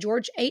Houston near the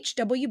George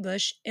H.W.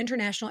 Bush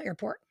International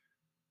Airport.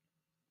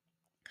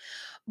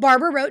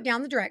 Barbara wrote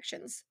down the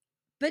directions,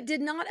 but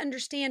did not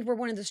understand where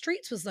one of the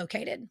streets was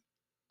located.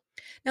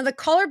 Now, the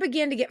caller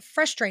began to get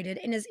frustrated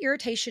and his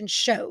irritation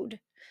showed.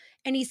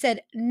 And he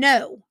said,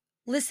 "No,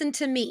 listen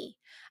to me.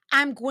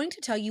 I'm going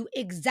to tell you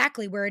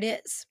exactly where it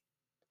is."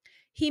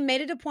 He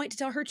made it a point to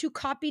tell her to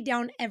copy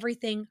down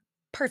everything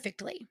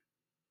perfectly.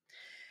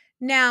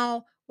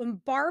 Now, when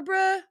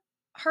Barbara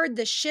heard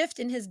the shift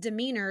in his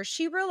demeanor,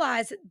 she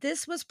realized that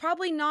this was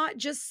probably not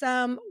just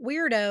some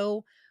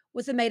weirdo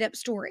with a made-up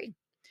story.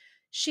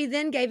 She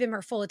then gave him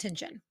her full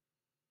attention.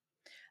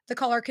 The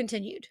caller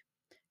continued.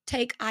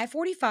 Take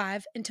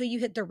I-45 until you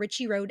hit the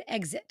Ritchie Road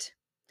exit.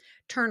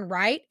 Turn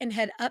right and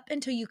head up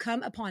until you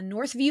come upon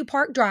Northview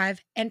Park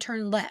Drive and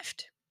turn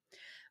left.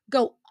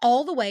 Go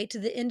all the way to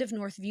the end of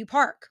Northview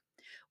Park,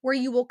 where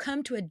you will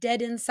come to a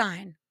dead-end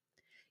sign.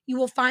 You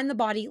will find the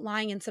body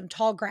lying in some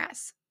tall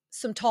grass,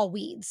 some tall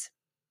weeds.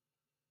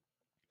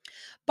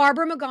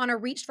 Barbara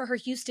Magana reached for her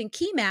Houston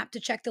key map to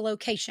check the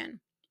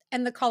location,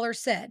 and the caller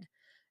said,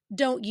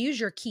 "Don't use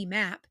your key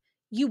map.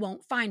 You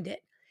won't find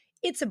it.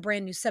 It's a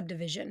brand new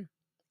subdivision.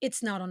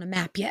 It's not on a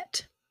map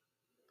yet."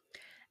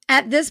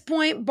 At this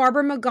point,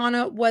 Barbara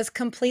Magana was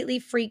completely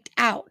freaked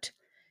out.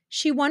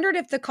 She wondered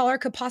if the caller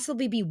could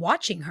possibly be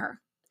watching her.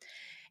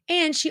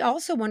 And she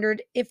also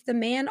wondered if the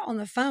man on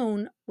the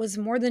phone was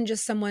more than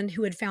just someone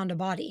who had found a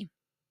body.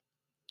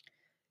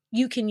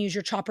 "You can use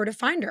your chopper to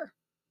find her,"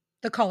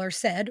 the caller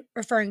said,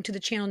 referring to the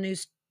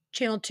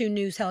Channel 2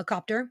 news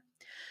helicopter.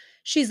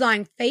 "She's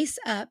lying face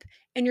up,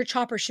 and your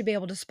chopper should be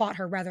able to spot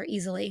her rather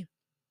easily."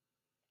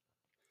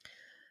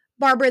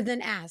 Barbara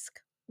then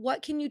asked,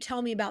 "What can you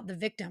tell me about the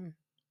victim?"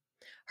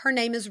 "Her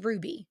name is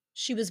Ruby.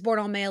 She was born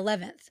on May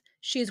 11th.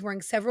 She is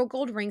wearing several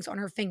gold rings on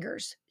her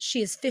fingers.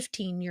 She is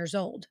 15 years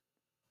old."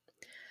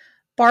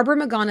 Barbara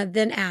Magana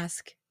then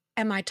asked,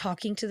 "Am I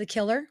talking to the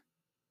killer?"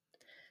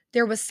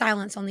 There was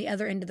silence on the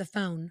other end of the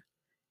phone.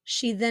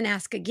 She then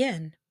asked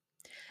again,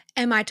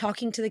 "Am I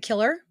talking to the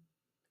killer?"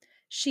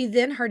 She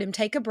then heard him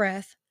take a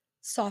breath,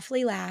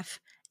 softly laugh,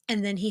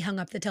 and then he hung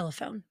up the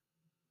telephone.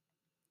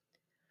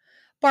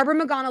 Barbara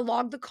Magana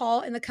logged the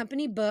call in the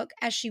company book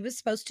as she was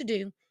supposed to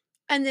do,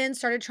 and then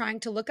started trying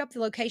to look up the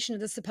location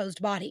of the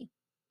supposed body.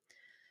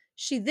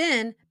 She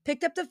then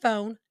picked up the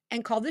phone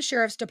and called the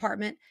sheriff's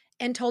department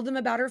and told them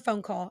about her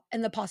phone call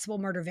and the possible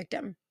murder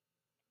victim.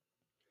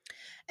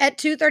 At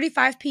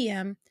 2:35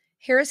 p.m.,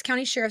 Harris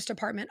County Sheriff's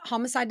Department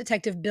homicide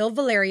detective Bill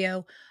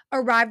Valerio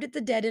arrived at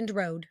the dead-end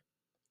road.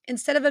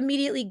 Instead of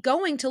immediately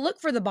going to look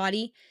for the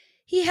body,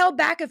 he held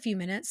back a few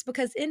minutes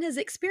because, in his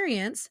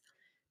experience,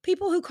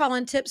 people who call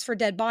in tips for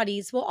dead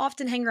bodies will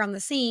often hang around the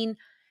scene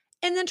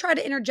and then try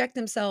to interject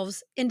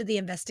themselves into the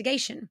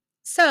investigation.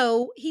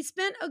 So he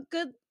spent a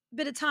good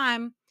bit of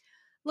time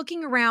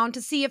looking around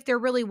to see if there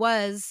really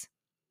was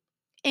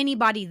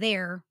anybody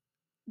there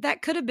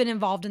that could have been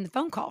involved in the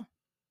phone call.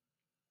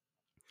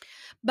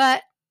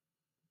 But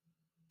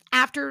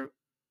after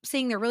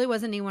seeing there really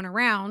wasn't anyone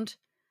around,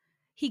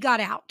 he got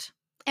out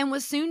and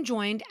was soon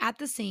joined at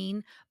the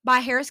scene by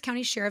Harris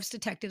County Sheriff's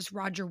detectives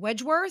Roger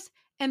Wedgeworth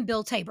and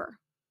Bill Tabor.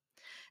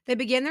 They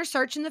began their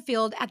search in the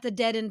field at the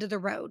dead end of the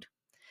road,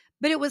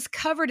 but it was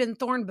covered in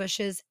thorn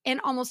bushes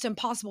and almost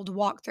impossible to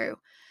walk through.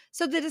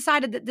 So they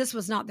decided that this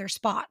was not their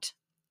spot.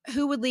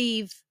 Who would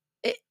leave?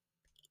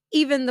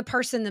 Even the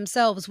person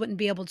themselves wouldn't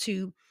be able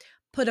to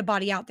put a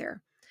body out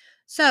there.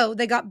 So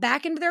they got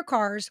back into their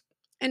cars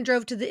and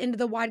drove to the end of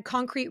the wide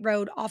concrete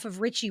road off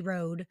of Ritchie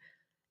Road.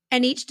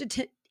 And each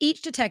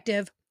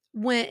detective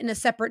went in a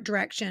separate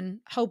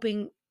direction,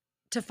 hoping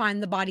to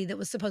find the body that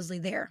was supposedly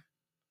there.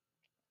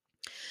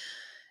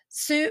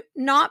 So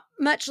not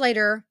much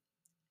later,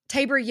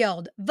 Tabor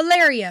yelled,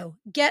 "Valerio,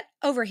 get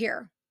over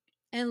here."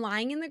 And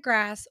lying in the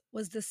grass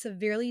was the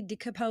severely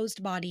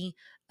decomposed body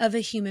of a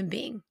human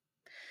being.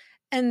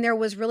 And there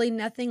was really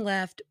nothing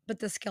left but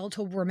the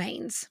skeletal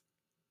remains.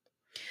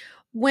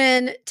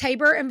 When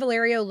Tabor and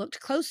Valerio looked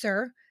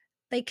closer,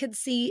 they could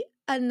see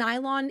a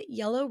nylon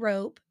yellow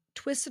rope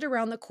twisted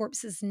around the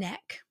corpse's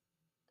neck.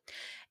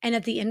 And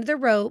at the end of the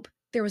rope,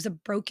 there was a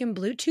broken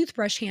blue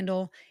toothbrush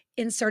handle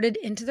inserted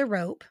into the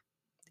rope.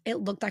 It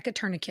looked like a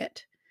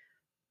tourniquet.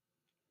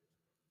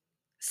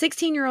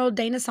 16-year-old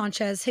Dana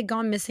Sanchez had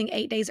gone missing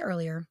 8 days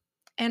earlier,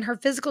 and her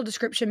physical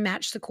description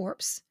matched the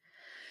corpse.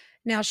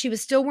 Now, she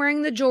was still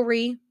wearing the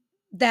jewelry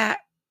that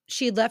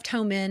she had left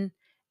home in,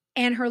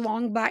 and her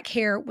long black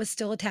hair was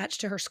still attached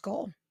to her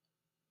skull.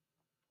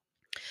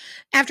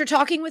 After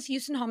talking with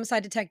Houston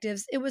homicide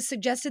detectives, it was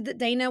suggested that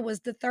Dana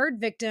was the third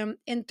victim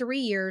in 3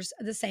 years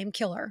of the same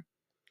killer.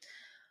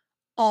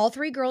 All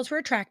 3 girls were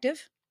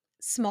attractive,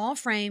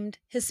 small-framed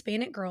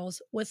Hispanic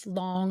girls with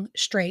long,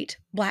 straight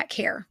black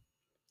hair.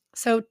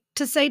 So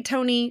to say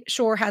Tony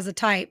Shore has a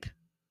type,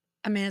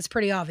 I mean, it's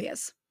pretty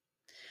obvious.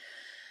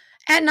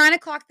 At 9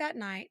 o'clock that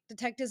night,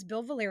 detectives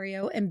Bill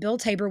Valerio and Bill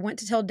Tabor went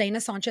to tell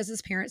Dana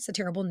Sanchez's parents the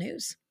terrible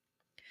news.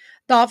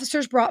 The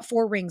officers brought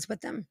 4 rings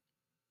with them.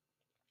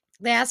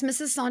 They asked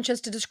Mrs. Sanchez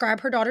to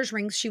describe her daughter's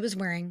rings she was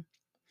wearing.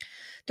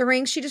 The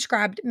rings she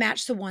described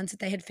matched the ones that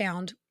they had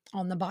found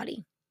on the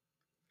body.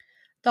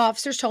 The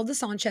officers told the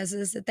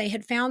Sanchezes that they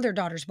had found their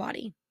daughter's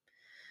body.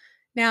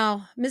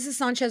 Now, Mrs.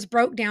 Sanchez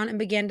broke down and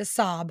began to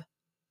sob,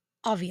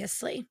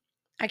 obviously.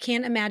 I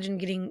can't imagine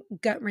getting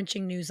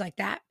gut-wrenching news like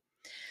that.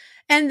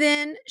 And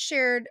then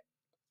shared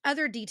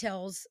other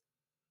details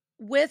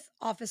with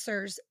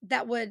officers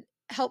that would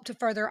help to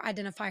further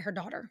identify her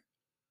daughter.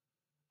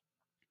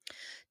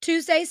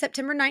 Tuesday,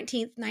 September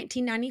 19th,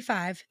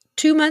 1995,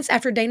 2 months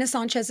after Dana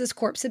Sanchez's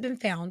corpse had been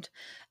found,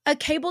 a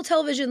cable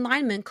television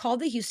lineman called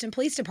the Houston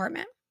Police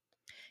Department.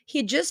 He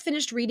had just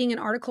finished reading an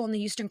article in the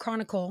Houston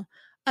Chronicle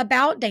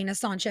about Dana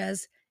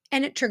Sanchez,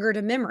 and it triggered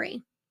a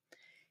memory.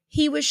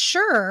 He was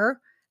sure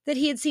that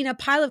he had seen a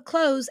pile of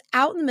clothes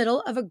out in the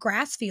middle of a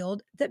grass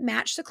field that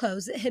matched the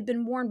clothes that had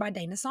been worn by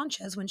Dana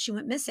Sanchez when she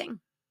went missing.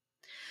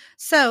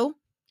 So,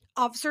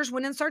 officers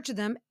went in search of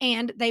them,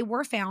 and they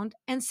were found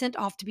and sent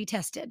off to be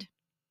tested.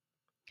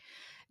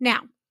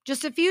 Now,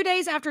 just a few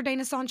days after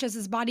Dana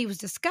Sanchez's body was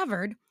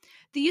discovered,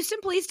 the Houston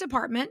Police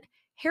Department,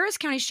 Harris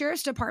County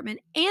Sheriff's Department,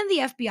 and the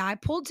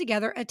FBI pulled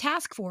together a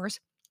task force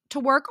to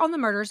work on the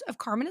murders of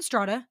Carmen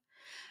Estrada,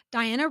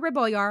 Diana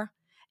Rebollar,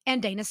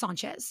 and Dana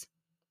Sanchez.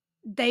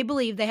 They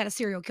believed they had a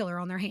serial killer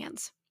on their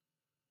hands.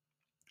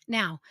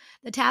 Now,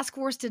 the task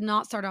force did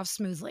not start off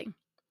smoothly.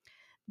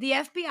 The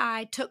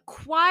FBI took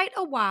quite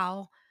a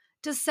while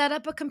to set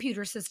up a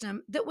computer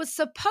system that was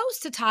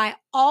supposed to tie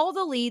all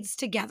the leads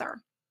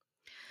together.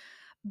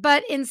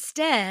 But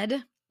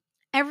instead,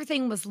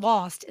 everything was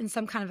lost in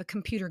some kind of a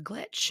computer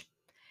glitch.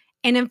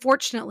 And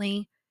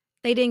unfortunately,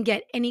 they didn't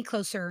get any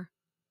closer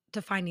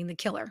to finding the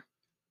killer.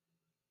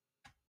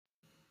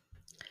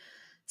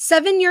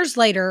 7 years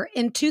later,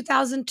 in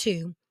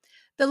 2002,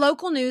 the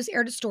local news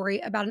aired a story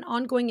about an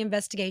ongoing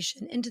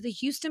investigation into the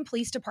Houston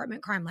Police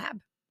Department crime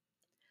lab.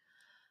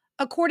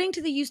 According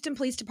to the Houston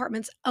Police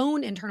Department's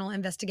own internal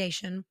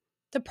investigation,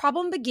 the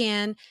problem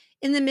began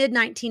in the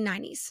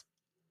mid-1990s.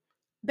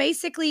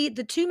 Basically,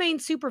 the two main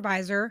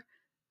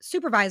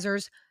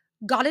supervisors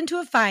got into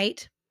a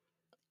fight,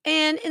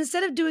 and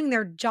instead of doing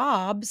their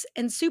jobs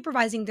and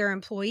supervising their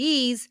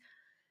employees,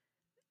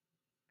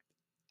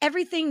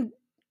 everything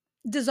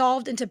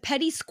dissolved into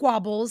petty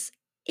squabbles,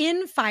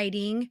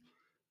 infighting,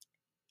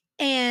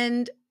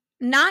 and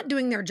not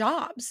doing their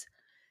jobs.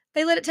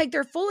 They let it take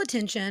their full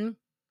attention,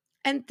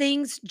 and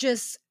things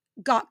just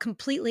got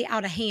completely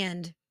out of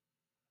hand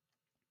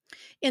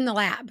in the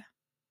lab.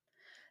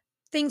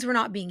 Things were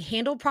not being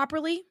handled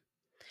properly,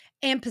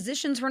 and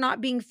positions were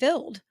not being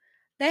filled.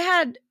 They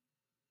had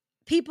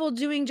people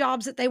doing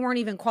jobs that they weren't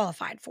even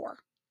qualified for.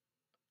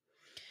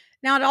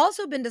 Now, it had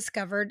also been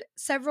discovered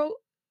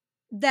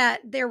that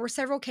there were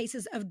several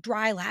cases of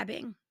dry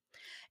labbing.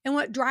 And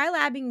what dry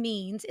labbing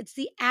means, it's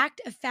the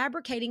act of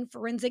fabricating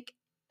forensic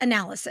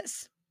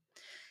analysis.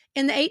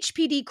 In the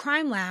HPD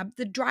crime lab,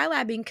 the dry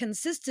labbing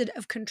consisted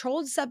of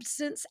controlled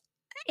substance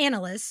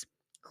analysts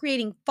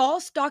creating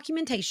false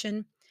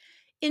documentation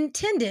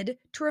intended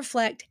to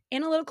reflect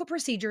analytical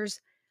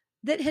procedures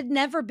that had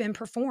never been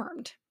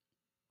performed.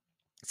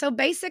 So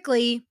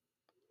basically,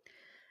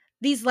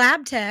 these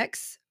lab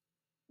techs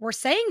were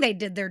saying they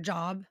did their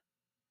job,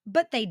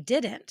 but they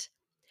didn't.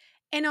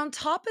 And on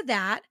top of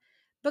that,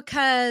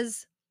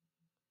 because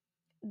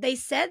they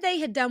said they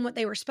had done what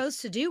they were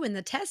supposed to do in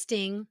the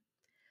testing,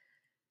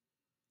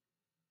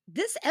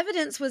 this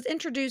evidence was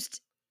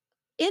introduced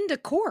into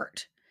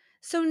court.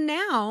 So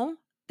now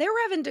they were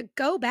having to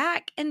go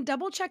back and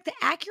double check the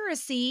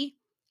accuracy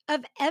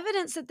of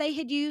evidence that they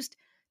had used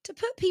to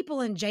put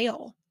people in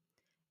jail.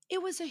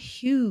 It was a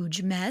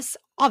huge mess,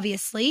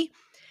 obviously,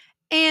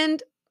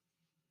 and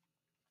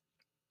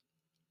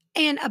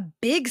a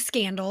big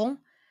scandal.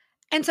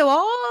 And so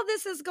all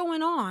this is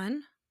going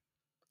on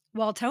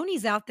while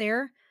Tony's out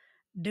there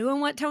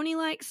doing what Tony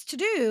likes to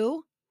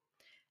do.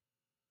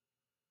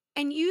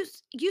 And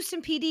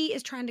Houston PD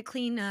is trying to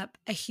clean up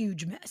a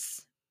huge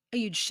mess, a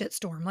huge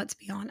shitstorm, let's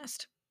be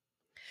honest.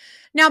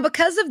 Now,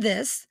 because of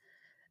this,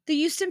 the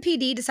Houston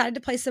PD decided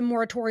to place a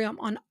moratorium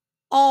on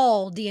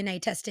all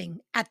DNA testing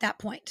at that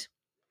point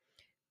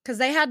because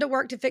they had to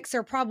work to fix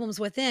their problems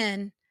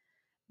within,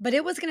 but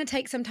it was going to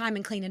take some time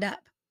and clean it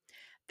up.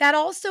 That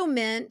also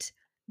meant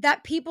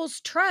that people's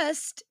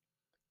trust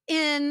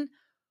in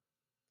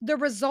the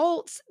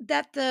results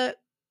that the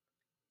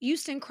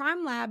Houston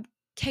Crime Lab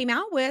came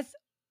out with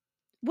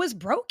was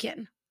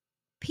broken.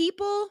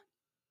 People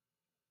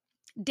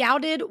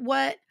doubted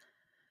what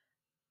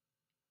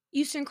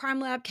Houston Crime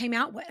Lab came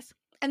out with.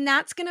 And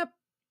that's going to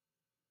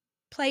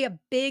play a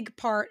big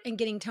part in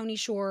getting Tony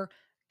Shore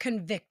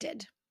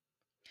convicted.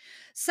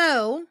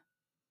 So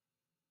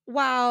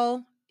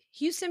while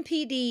Houston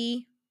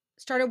PD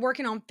started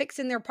working on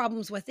fixing their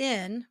problems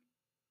within,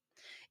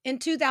 in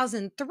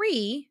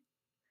 2003,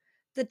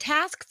 the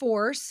task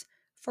force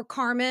for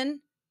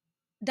Carmen,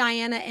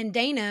 Diana, and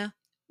Dana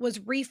was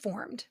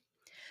reformed.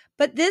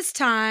 But this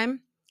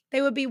time,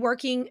 they would be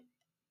working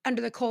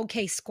under the Cold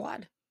Case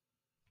Squad.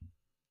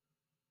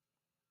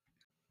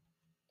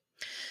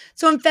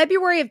 So in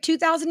February of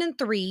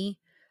 2003,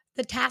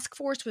 the task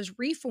force was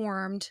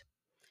reformed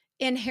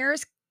in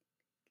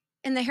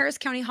the Harris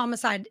County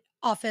Homicide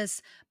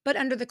Office, but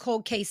under the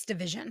Cold Case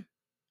Division.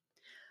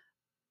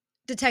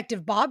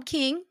 Detective Bob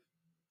King,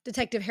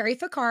 Detective Harry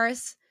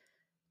Ficaris,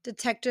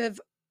 Detective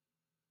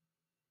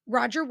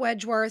Roger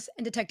Wedgeworth,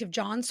 and Detective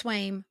John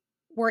Swaim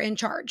were in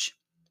charge.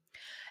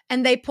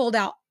 And they pulled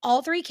out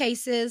all three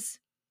cases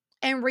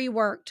and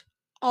reworked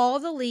all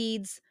the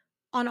leads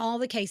on all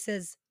the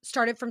cases,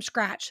 started from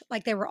scratch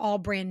like they were all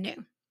brand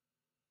new.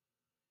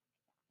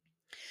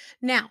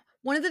 Now,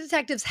 one of the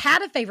detectives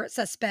had a favorite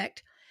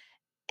suspect,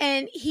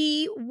 and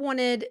he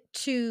wanted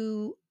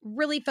to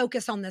really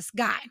focus on this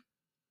guy.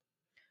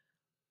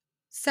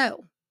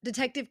 So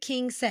Detective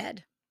King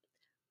said,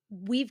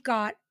 we've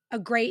got a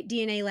great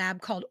DNA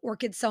lab called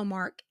Orchid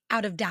Cellmark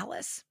out of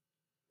Dallas.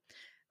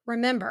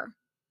 Remember,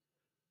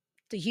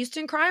 the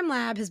Houston Crime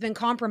Lab has been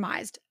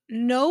compromised.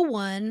 No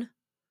one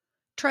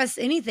trusts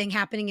anything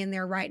happening in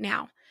there right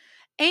now.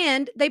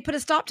 And they put a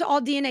stop to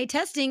all DNA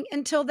testing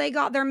until they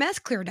got their mess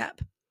cleared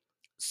up.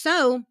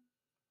 So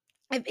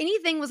if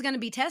anything was going to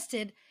be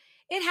tested,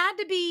 it had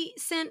to be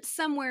sent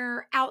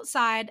somewhere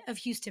outside of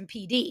Houston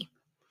PD.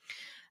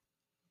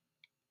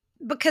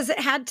 Because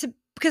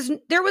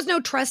there was no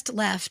trust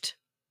left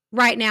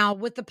right now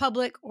with the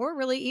public or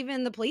really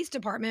even the police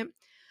department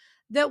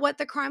that what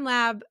the crime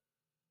lab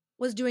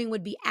was doing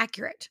would be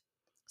accurate.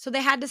 So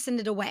they had to send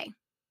it away.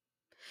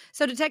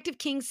 So Detective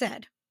King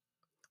said,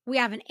 we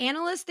have an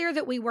analyst there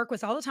that we work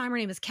with all the time. Her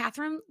name is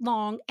Catherine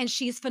Long, and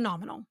she's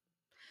phenomenal.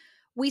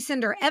 We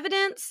send her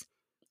evidence,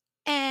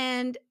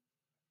 and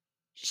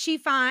she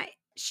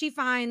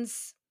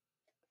finds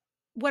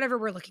whatever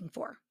we're looking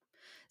for.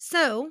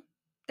 So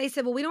they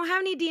said, well, we don't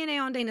have any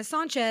DNA on Dana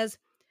Sanchez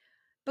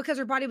because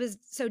her body was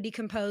so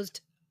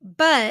decomposed,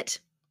 but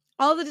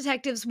all the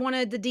detectives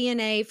wanted the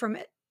DNA from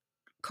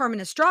Carmen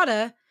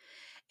Estrada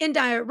and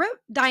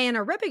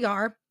Diana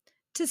Rebigar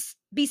to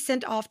be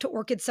sent off to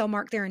Orchid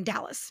Cellmark there in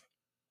Dallas.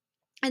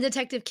 And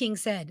Detective King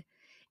said,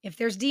 if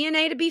there's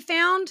DNA to be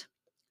found,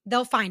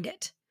 they'll find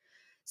it.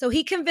 So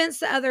he convinced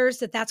the others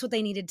that that's what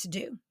they needed to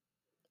do.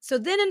 So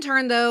then in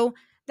turn, though,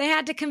 they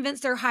had to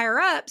convince their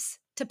higher-ups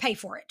to pay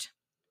for it.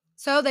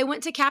 So they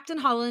went to Captain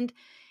Holland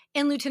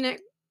and Lieutenant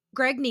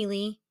Greg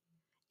Neely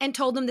and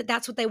told them that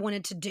that's what they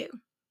wanted to do.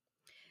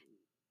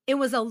 It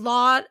was a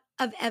lot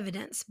of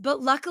evidence,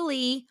 but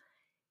luckily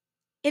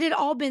it had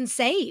all been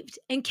saved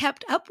and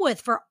kept up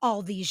with for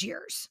all these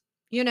years.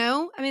 You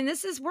know, I mean,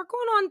 we're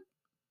going on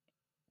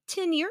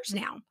 10 years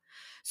now.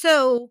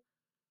 So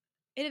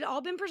it had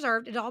all been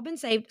preserved. It had all been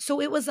saved. So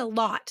it was a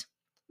lot.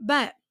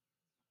 But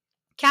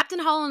Captain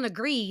Holland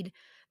agreed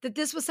that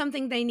this was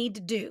something they need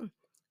to do.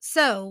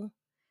 So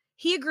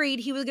he agreed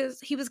he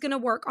was going to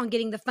work on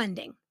getting the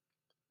funding.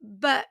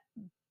 But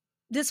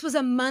this was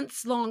a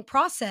months-long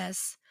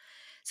process,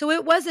 so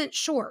it wasn't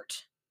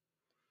short.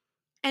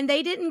 And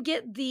they didn't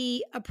get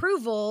the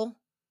approval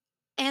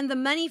and the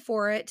money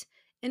for it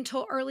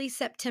until early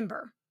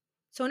September.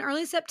 So in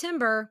early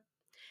September,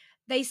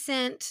 they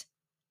sent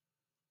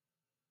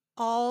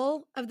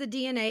all of the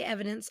DNA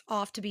evidence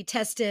off to be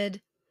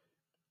tested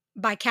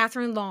by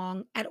Catherine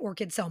Long at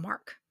Orchid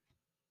Cellmark.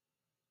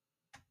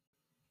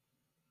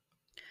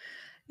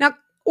 Now,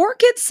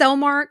 Orchid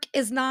Cellmark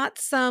is not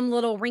some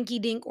little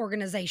rinky-dink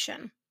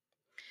organization.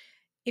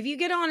 If you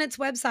get on its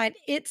website,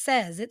 it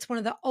says it's one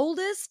of the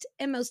oldest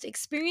and most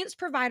experienced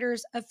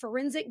providers of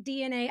forensic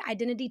DNA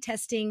identity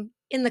testing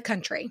in the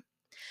country.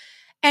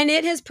 And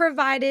it has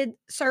provided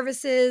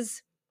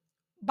services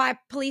by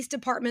police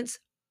departments,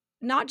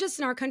 not just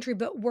in our country,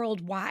 but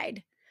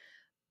worldwide.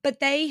 But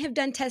they have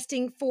done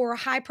testing for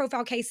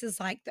high-profile cases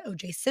like the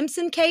O.J.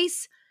 Simpson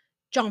case,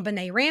 John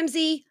Benet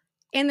Ramsey,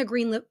 and the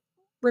Green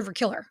River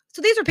Killer.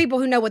 So these are people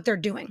who know what they're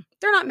doing.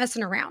 They're not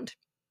messing around.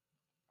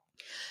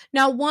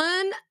 Now,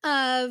 one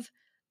of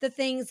the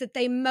things that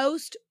they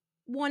most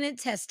wanted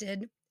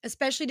tested,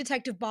 especially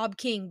Detective Bob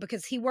King,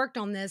 because he worked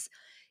on this,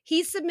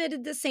 he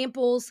submitted the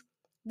samples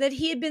that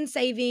he had been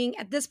saving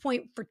at this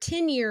point for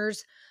 10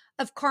 years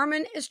of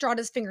Carmen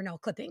Estrada's fingernail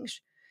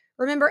clippings.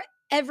 Remember,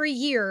 every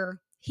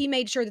year he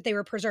made sure that they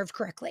were preserved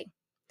correctly.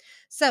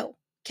 So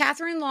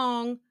Catherine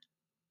Long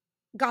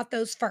got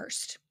those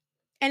first,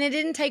 and it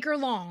didn't take her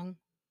long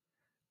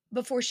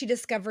before she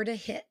discovered a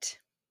hit.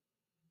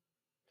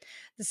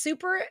 The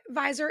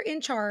supervisor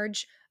in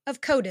charge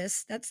of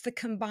CODIS, that's the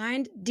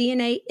Combined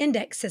DNA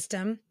Index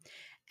System,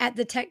 at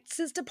the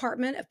Texas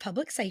Department of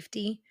Public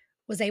Safety,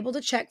 was able to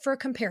check for a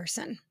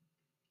comparison.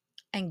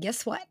 And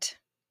guess what?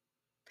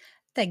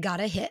 They got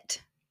a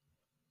hit.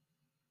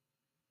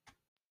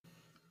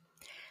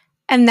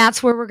 And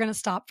that's where we're going to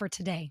stop for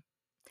today.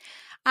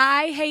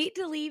 I hate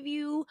to leave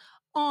you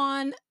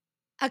on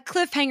a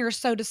cliffhanger,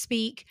 so to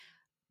speak,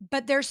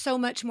 but there's so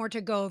much more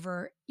to go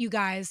over, you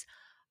guys.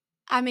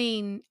 I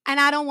mean, and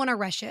I don't want to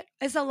rush it.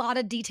 It's a lot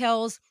of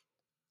details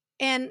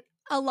and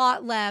a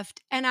lot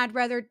left, and I'd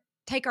rather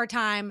take our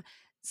time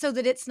so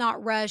that it's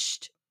not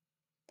rushed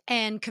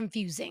and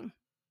confusing.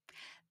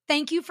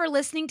 Thank you for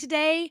listening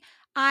today.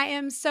 I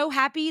am so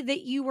happy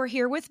that you were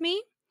here with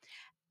me,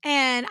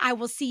 and I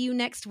will see you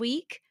next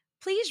week.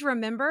 Please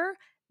remember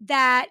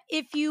that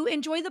if you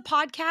enjoy the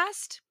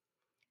podcast,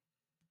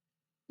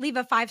 leave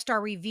a 5-star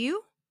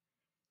review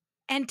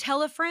and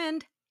tell a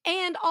friend,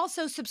 and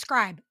also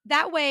subscribe.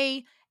 That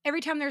way,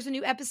 every time there's a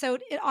new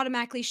episode, it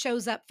automatically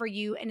shows up for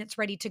you and it's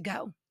ready to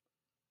go.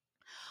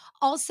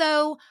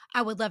 Also,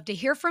 I would love to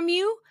hear from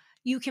you.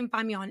 You can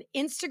find me on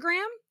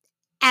Instagram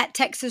at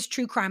Texas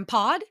True Crime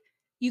Pod.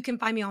 You can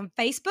find me on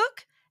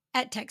Facebook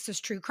at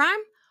Texas True Crime,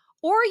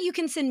 or you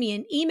can send me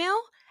an email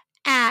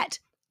at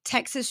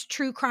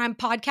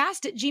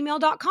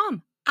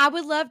texastruecrimepodcast@gmail.com. I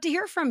would love to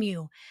hear from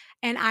you,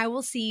 and I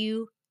will see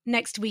you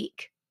next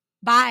week.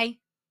 Bye.